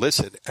say, well,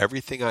 listen,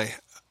 everything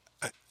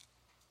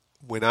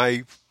when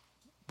I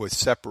was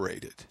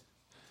separated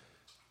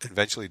and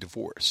eventually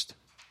divorced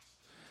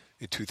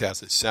in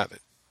 2007,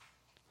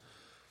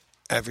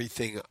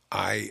 everything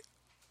I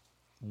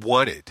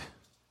wanted.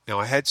 Now,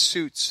 I had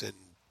suits and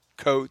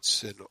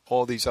coats and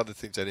all these other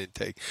things I didn't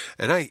take.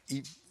 And I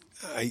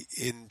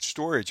in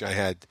storage, I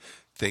had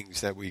things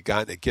that we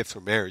got in a gift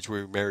for marriage.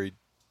 We were married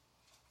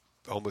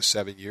almost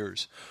 7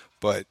 years.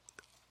 But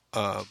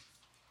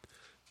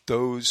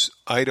those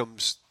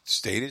items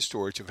stayed in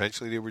storage.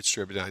 Eventually, they were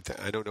distributed.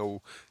 I don't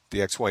know.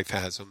 The ex-wife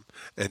has them.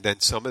 And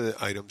then some of the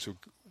items were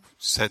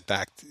sent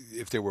back.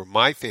 If they were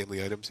my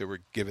family items, they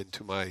were given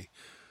to my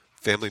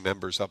family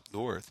members up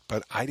north.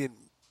 But I didn't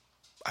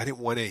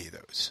want any of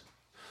those.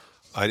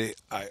 I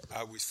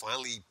was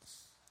finally,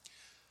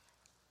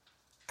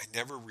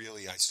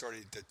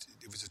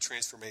 it was a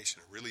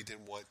transformation. I really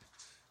didn't want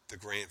the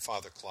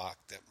grandfather clock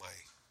that my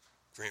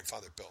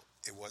grandfather built.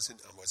 I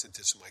wasn't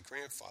dissing my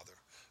grandfather,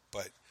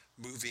 but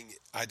moving,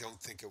 I don't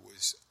think it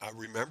was,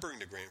 remembering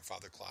the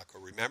grandfather clock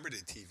or remembering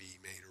the TV he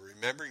made or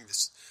remembering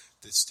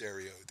the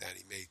stereo that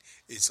he made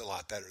is a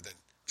lot better than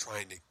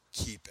trying to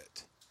keep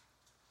it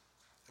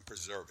and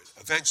preserve it.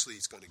 Eventually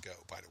it's going to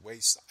go by the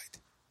wayside.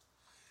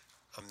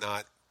 I'm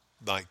not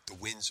like the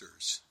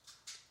Windsors,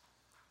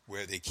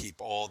 where they keep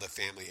all the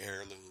family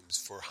heirlooms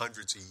for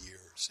hundreds of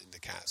years in the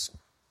castle.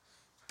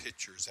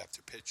 Pictures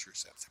after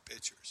pictures after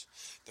pictures.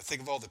 Now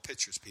think of all the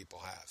pictures people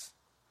have.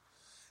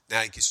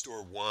 Now you can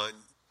store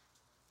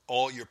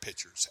all your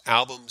pictures,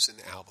 albums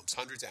and albums,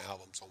 hundreds of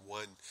albums on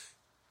one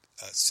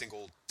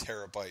single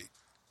terabyte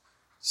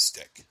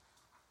stick.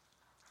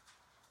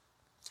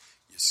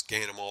 You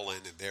scan them all in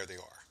and there they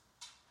are.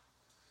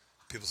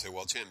 People say,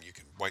 well, Jim, you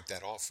can wipe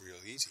that off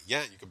really easy.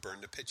 Yeah, you can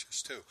burn the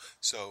pictures too.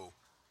 So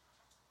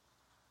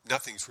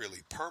nothing's really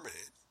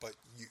permanent, but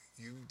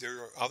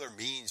there are other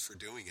means for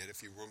doing it.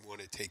 If you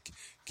want to take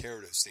care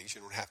of those things,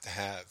 you don't have to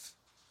have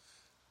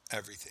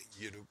everything.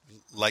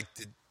 Like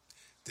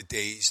the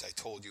days I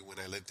told you when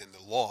I lived in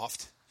the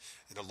loft.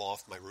 In the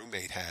loft my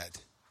roommate had,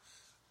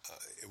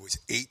 it was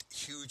 8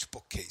 huge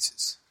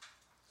bookcases.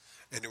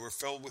 And they were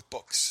filled with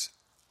books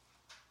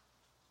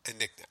and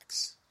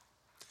knickknacks.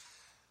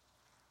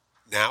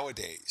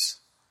 Nowadays,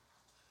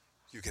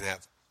 you can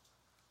have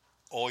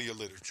all your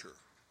literature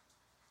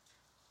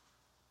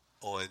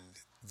on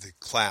the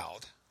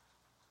cloud,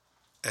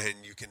 and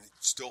you can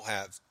still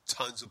have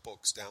tons of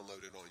books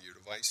downloaded on your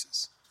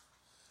devices.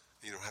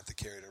 You don't have to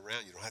carry it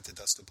around. You don't have to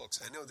dust the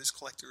books. I know there's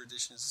collector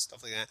editions and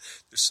stuff like that.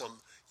 There's some,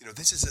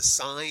 this is a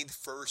signed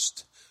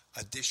first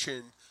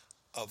edition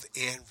of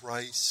Anne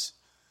Rice,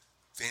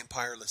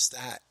 Vampire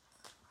Lestat.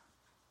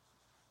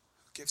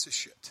 Who gives a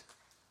shit?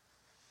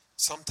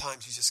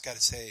 Sometimes you just got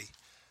to say,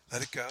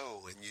 let it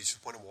go, and you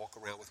just want to walk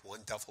around with one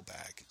duffel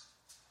bag.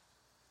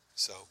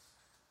 So,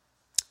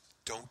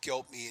 don't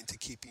guilt me into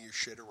keeping your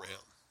shit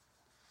around.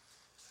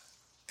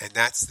 And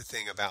that's the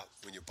thing about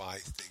when you buy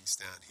things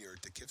down here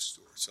at the gift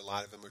stores. A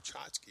lot of them are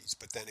tchotchkes,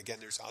 but then again,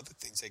 there's other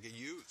things they can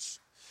use.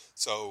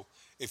 So,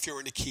 if you're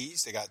in the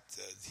Keys, they got,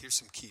 here's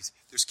some keys.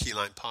 There's key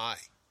lime pie.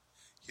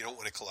 You don't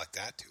want to collect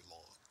that too long.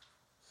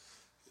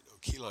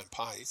 Key lime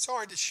pie, it's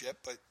hard to ship,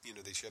 but,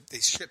 they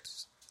ship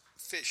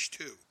fish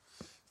too.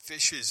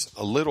 Fish is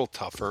a little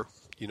tougher.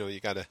 You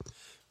got to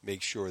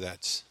make sure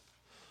that's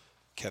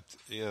kept.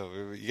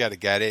 You got to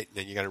get it, and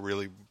then you got to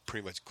really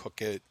pretty much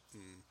cook it,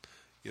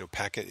 and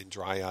pack it in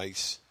dry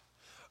ice.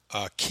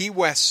 Key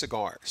West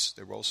cigars.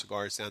 They roll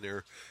cigars down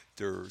there.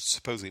 They're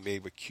supposedly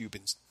made with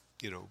Cuban,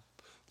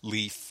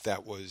 leaf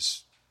that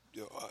was,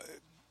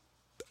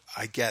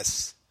 I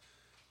guess,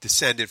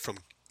 descended from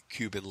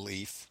Cuban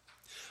leaf.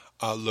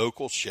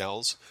 Local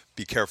shells.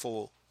 Be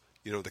careful.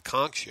 The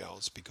conch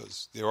shells,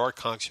 because there are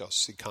conch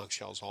shells. You see conch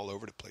shells all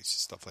over the place and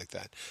stuff like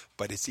that.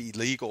 But it's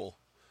illegal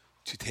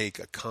to take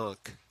a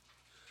conch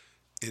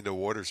in the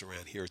waters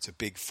around here. It's a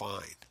big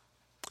find.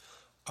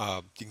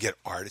 You can get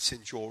artisan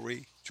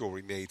jewelry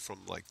made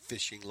from like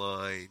fishing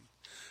line,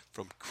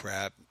 from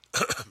crab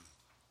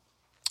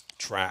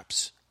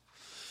traps.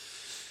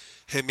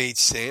 Handmade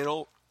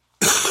sandals.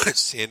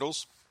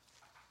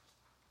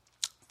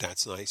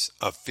 That's nice.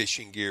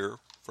 Fishing gear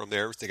from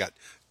there. They got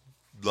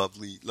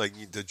lovely, like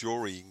the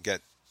jewelry you can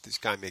get. This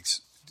guy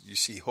makes, you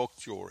see hook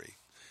jewelry.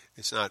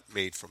 It's not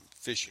made from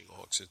fishing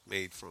hooks. It's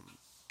made from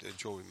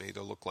jewelry made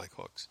to look like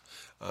hooks.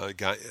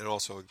 And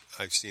also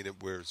I've seen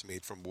it where it's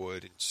made from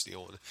wood and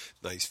steel. And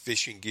nice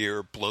fishing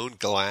gear, blown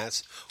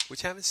glass,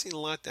 which I haven't seen a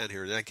lot down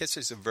here. I guess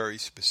it's a very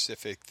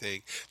specific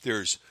thing.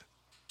 There's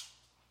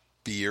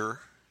beer.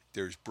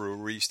 There's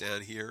breweries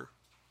down here.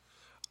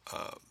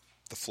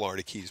 The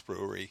Florida Keys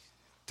Brewery,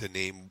 to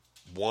name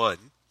one.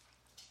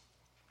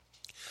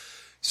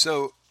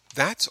 So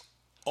that's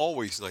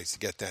always nice to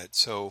get that.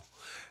 So,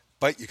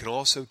 but you can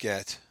also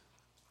get,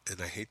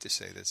 and I hate to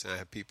say this, and I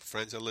have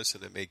friends that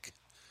listen that make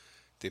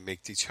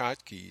these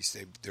tchotchkes.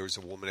 There's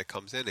a woman that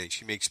comes in and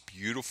she makes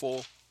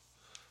beautiful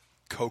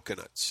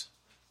coconuts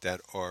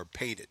that are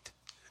painted.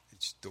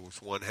 There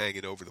was one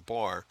hanging over the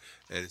bar,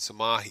 and it's a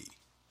mahi.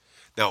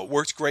 Now, it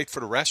works great for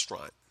the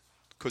restaurant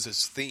because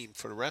it's themed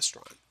for the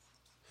restaurant,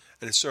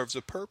 and it serves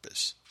a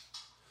purpose.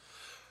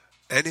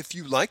 And if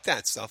you like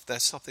that stuff,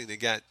 that's something to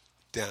get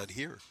down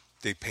here.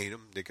 They paint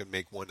them. They can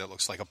make one that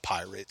looks like a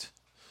pirate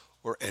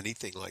or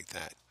anything like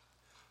that.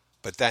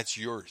 But that's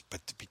yours.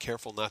 But be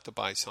careful not to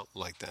buy something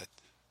like that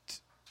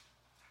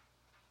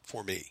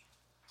for me,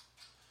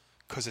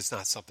 because it's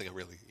not something I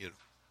really,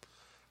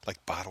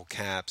 like bottle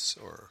caps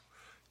or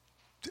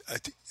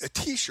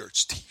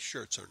T-shirts.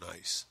 T-shirts are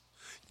nice.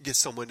 You get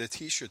someone a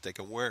T-shirt they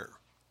can wear.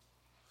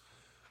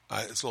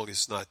 As long as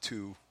it's not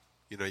too,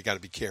 you got to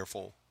be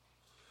careful.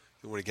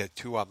 You don't want to get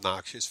too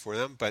obnoxious for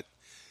them, but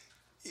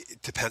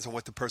it depends on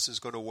what the person's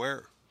going to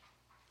wear.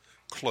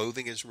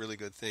 Clothing is a really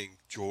good thing.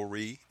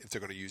 Jewelry, if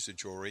they're going to use the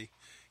jewelry,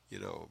 if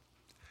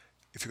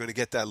you're going to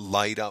get that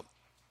light up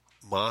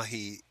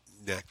mahi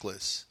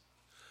necklace,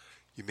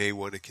 you may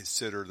want to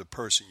consider the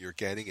person you're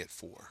getting it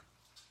for.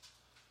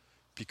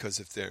 Because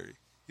if they're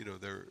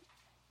not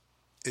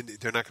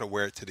going to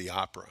wear it to the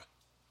opera,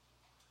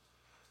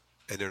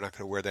 and they're not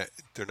going to wear that,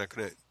 they're not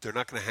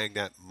going to hang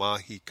that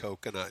mahi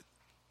coconut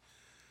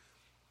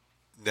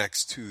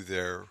next to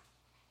their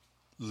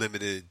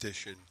limited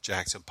edition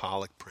Jackson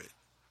Pollock print.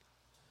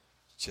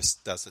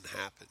 Just doesn't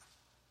happen.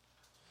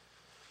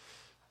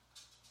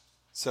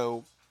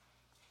 So,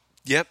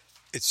 yep,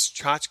 it's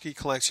tchotchke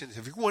collection.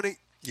 If you want to,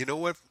 you know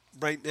what,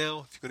 right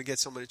now, if you're going to get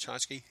someone a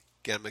tchotchke,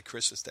 get them a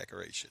Christmas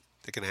decoration.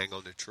 They can hang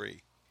on the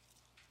tree.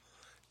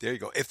 There you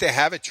go. If they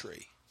have a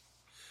tree,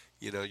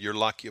 you're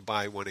lucky you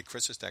buy one a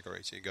Christmas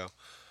decoration. You go,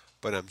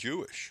 but I'm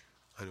Jewish.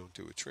 I don't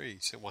do a tree. You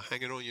say, well,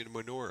 hang it on your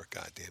menorah,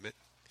 goddammit.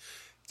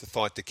 It's a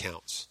thought that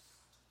counts.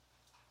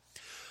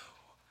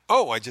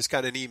 Oh, I just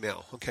got an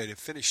email. Okay, to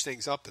finish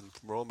things up, and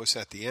we're almost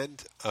at the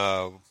end.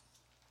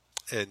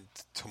 And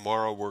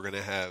tomorrow we're going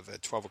to have,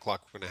 at 12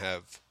 o'clock, we're going to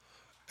have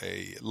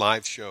a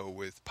live show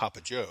with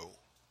Papa Joe.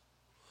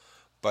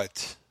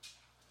 But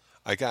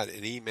I got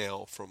an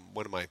email from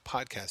one of my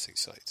podcasting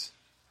sites,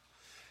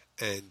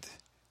 and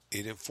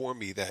it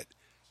informed me that,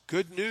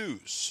 good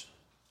news,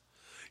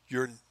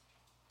 you're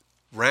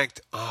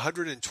ranked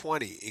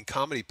 120 in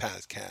comedy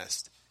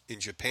podcast in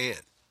Japan.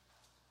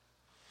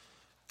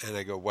 And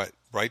I go, what?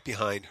 Right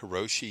behind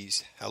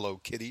Hiroshi's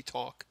Hello Kitty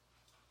talk?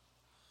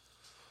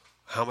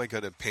 How am I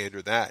going to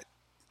pander that?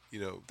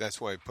 That's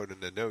why I put in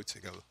the notes.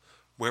 I go,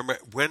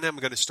 when am I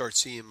going to start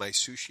seeing my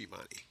sushi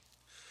money?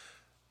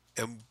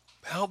 And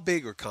how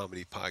big are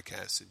comedy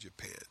podcasts in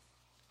Japan?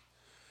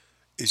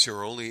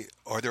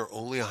 Are there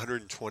only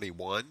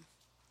 121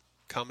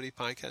 comedy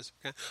podcasts?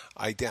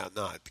 I doubt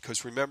not,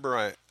 because remember,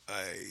 a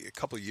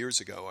couple of years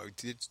ago, I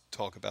did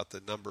talk about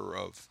the number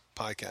of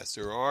podcasts.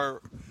 There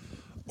are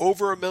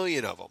over 1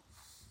 million of them.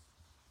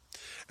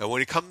 And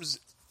when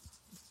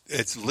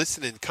it's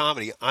listed in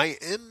comedy, I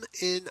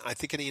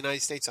think in the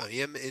United States, I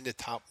am in the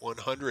top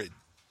 100.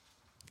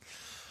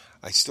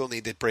 I still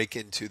need to break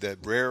into the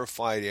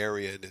rarefied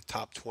area in the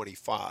top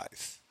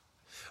 25.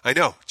 I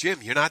know, Jim,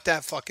 you're not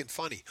that fucking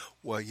funny.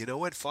 Well, you know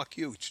what? Fuck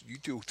you. You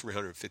do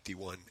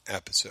 351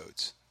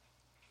 episodes.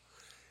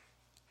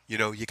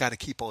 You got to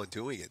keep on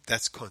doing it.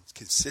 That's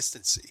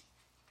consistency.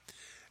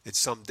 And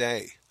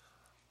someday,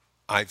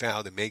 I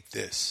vow to make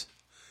this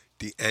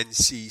the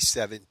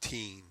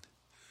NC-17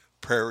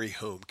 Prairie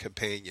Home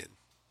Companion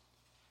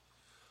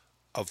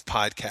of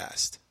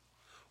podcast,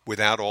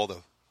 without all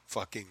the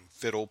fucking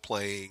fiddle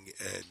playing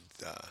and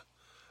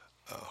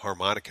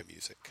harmonica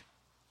music.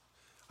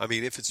 I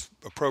mean, if it's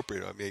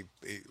appropriate, I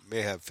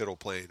may have fiddle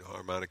playing,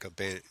 harmonica,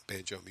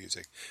 banjo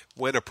music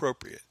when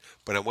appropriate.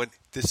 But I want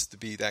this to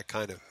be that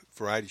kind of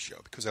variety show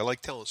because I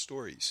like telling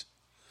stories.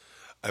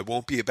 It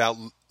won't be about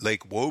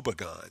Lake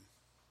Wobegon.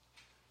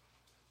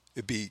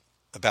 It'd be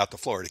about the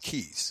Florida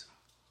Keys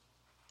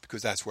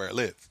because that's where I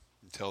live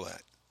until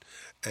that.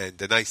 And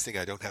the nice thing,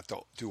 I don't have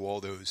to do all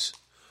those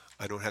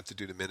I don't have to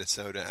do the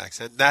Minnesota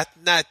accent. Not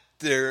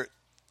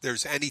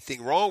there's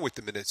anything wrong with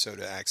the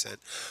Minnesota accent.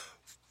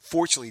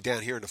 Fortunately,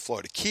 down here in the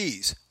Florida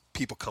Keys,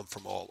 people come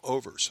from all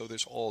over, so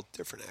there's all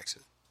different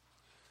accents.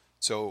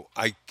 So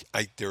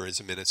there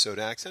is a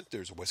Minnesota accent,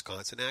 there's a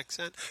Wisconsin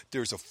accent,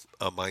 there's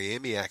a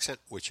Miami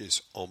accent, which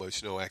is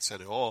almost no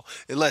accent at all,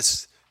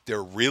 unless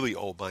they're really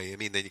old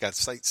Miami, and then you got a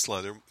slight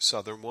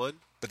southern one,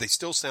 but they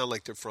still sound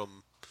like they're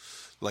from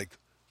like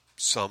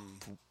some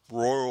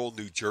rural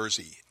New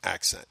Jersey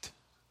accent.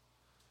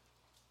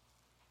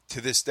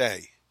 To this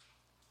day,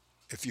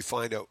 if you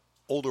find an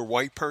older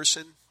white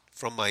person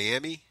from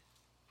Miami,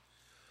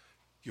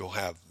 you'll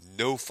have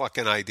no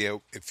fucking idea.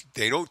 If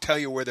they don't tell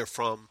you where they're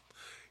from,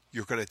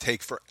 you're going to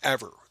take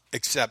forever.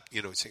 Except,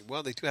 saying,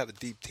 well, they do have a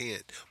deep tan.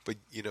 But,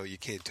 you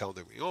can't tell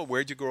them,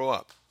 where'd you grow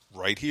up?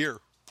 Right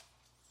here.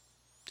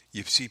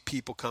 You see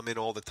people come in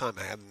all the time.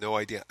 I have no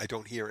idea. I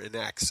don't hear an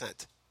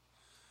accent.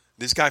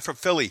 This guy from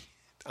Philly.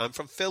 I'm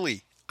from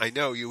Philly. I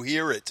know. You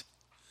hear it.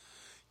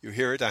 You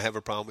hear it. I have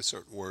a problem with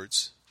certain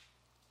words.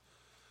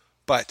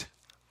 But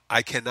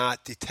I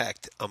cannot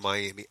detect a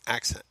Miami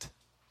accent.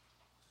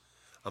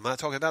 I'm not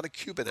talking about a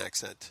Cuban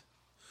accent.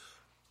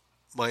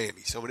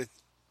 Miami.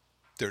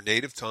 Their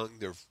native tongue,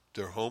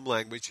 their home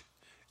language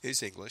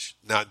is English.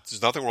 Now,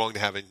 there's nothing wrong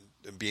to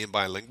being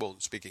bilingual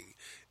and speaking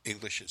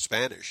English and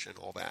Spanish and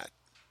all that.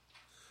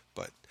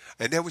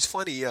 And that was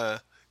funny.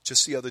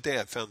 Just the other day,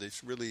 I found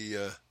this really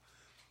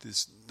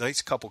this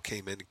nice couple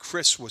came in.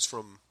 Chris was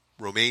from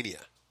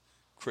Romania.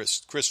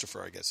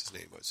 Christopher, I guess his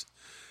name was,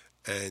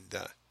 and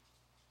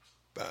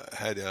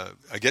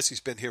I guess he's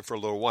been here for a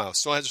little while.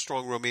 Still has a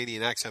strong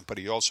Romanian accent, but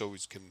he also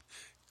is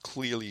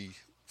clearly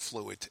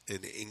fluent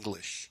in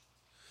English.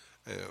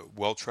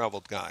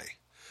 Well-traveled guy,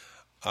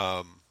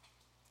 and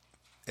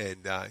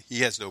he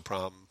has no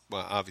problem,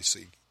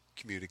 obviously,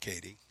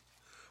 communicating.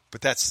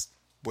 But that's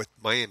what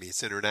Miami.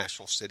 It's an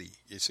international city.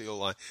 You see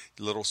a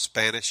little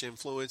Spanish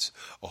influence,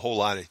 a whole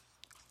lot of.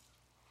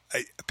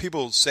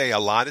 People say a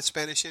lot of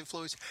Spanish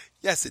influence.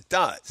 Yes, it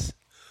does.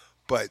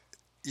 But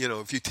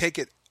if you take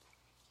it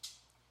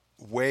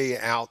way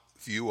out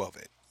view of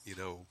it,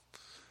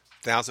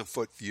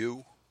 1,000-foot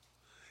view.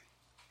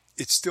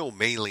 It's still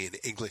mainly an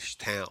English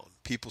town.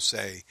 People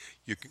say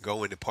you can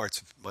go into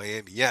parts of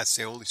Miami. Yes,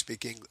 they only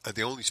speak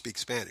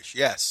Spanish.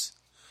 Yes,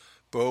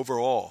 but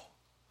overall,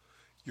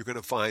 you're going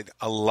to find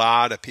a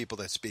lot of people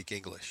that speak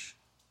English.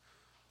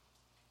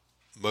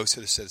 Most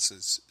of the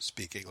citizens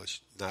speak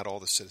English. Not all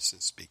the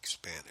citizens speak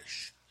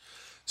Spanish.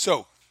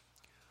 So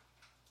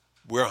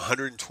we're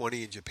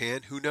 120 in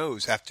Japan. Who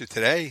knows? After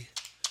today,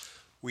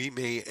 we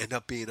may end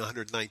up being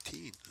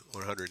 119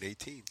 or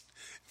 118.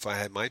 If I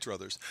had my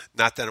druthers.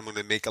 Not that I'm going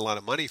to make a lot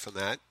of money from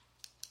that.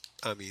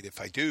 I mean, if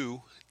I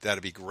do,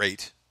 that'd be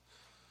great.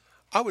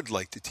 I would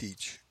like to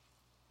teach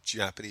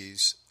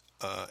Japanese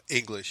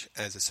English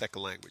as a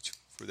second language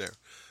for there.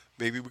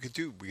 Maybe we could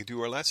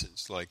do our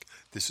lessons. Like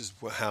this is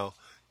when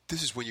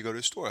you go to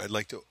a store. I'd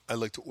like to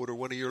order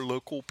one of your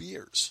local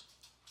beers.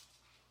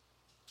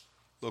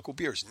 Local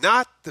beers,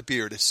 not the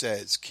beer that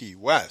says Key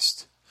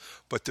West,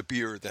 but the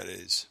beer that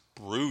is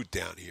brewed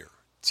down here.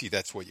 See,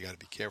 that's what you got to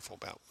be careful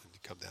about when you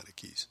come down to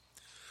Keys.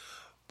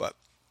 But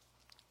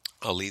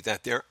I'll leave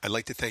that there. I'd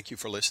like to thank you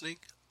for listening.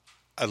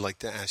 I'd like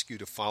to ask you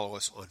to follow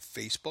us on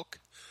Facebook.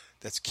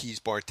 That's Keys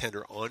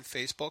Bartender on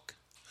Facebook.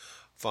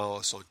 Follow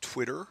us on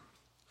Twitter.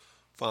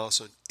 Follow us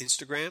on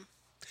Instagram.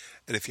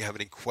 And if you have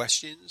any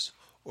questions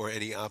or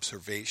any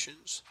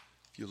observations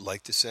you'd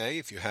like to say,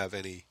 if you have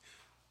any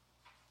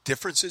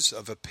differences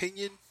of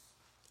opinion,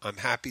 I'm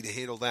happy to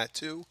handle that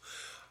too.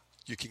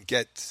 You can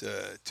get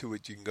to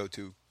it. You can go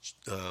to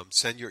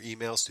send your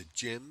emails to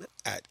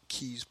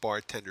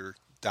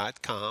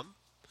jim@keysbartender.com.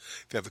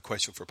 If you have a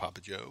question for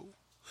Papa Joe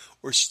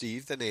or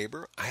Steve, the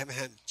neighbor, I haven't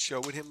had a show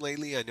with him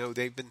lately. I know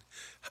they've been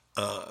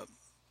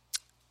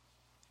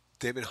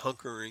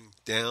hunkering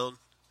down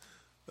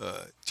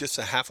just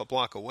a half a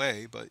block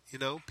away, but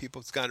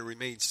people's got to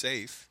remain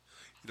safe.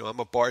 I'm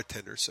a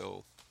bartender,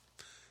 so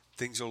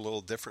things are a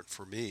little different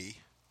for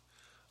me.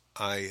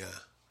 I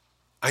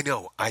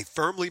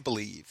firmly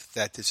believe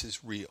that this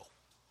is real.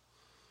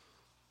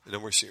 And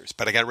then we're serious.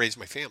 But I got to raise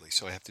my family,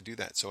 so I have to do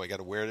that. So I got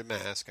to wear the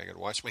mask. I got to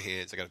wash my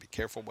hands. I got to be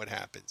careful what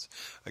happens.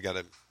 I got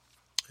to,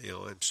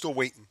 I'm still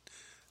waiting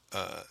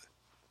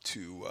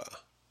to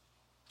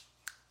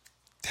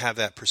have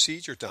that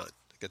procedure done.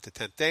 I got the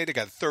 10th date. I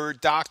got a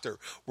third doctor.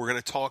 We're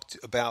going to talk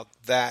about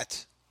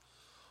that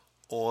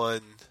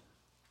on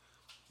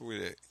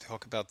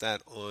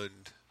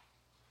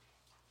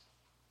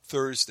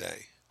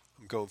Thursday.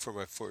 I'm going for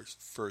my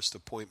first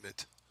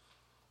appointment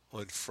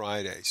on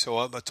Friday. So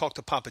I'm going to talk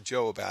to Papa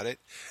Joe about it,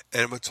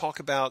 and I'm going to talk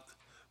about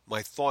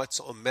my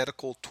thoughts on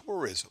medical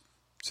tourism.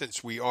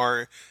 Since we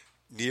are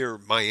near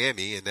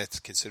Miami, and that's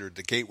considered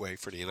the gateway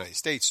for the United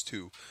States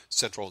to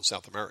Central and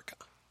South America.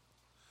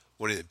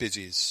 One of the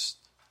busiest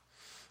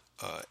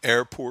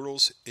air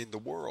portals in the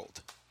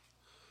world.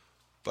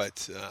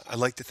 But I'd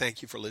like to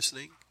thank you for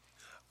listening.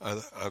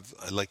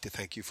 I'd like to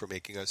thank you for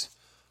making us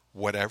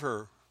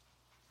whatever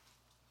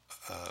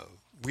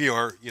we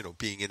are,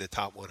 being in the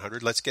top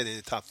 100. Let's get in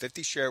the top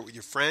 50. Share it with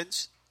your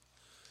friends.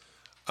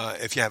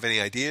 If you have any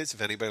ideas,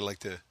 if anybody would like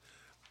to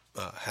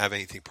have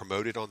anything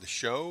promoted on the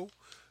show,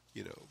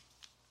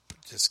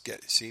 just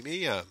see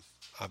me.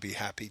 I'll be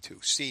happy to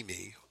see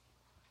me.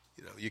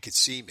 You can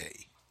see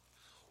me,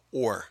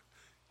 or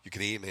you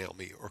can email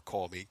me or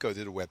call me. Go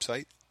to the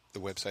website. The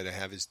website I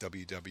have is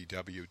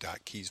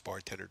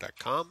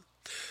www.keysbartender.com.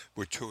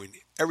 We're tuning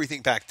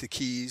everything back to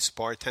Keys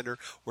Bartender.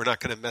 We're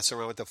not going to mess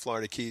around with the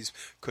Florida Keys,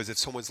 because if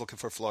someone's looking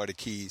for Florida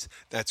Keys,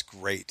 that's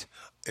great.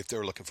 If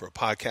they're looking for a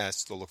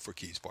podcast, they'll look for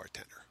Keys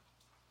Bartender.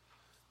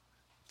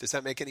 Does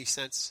that make any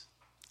sense?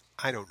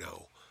 I don't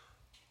know.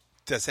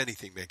 Does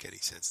anything make any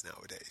sense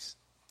nowadays?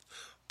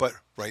 But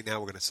right now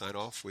we're going to sign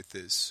off with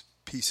this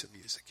piece of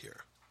music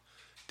here.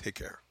 Take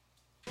care.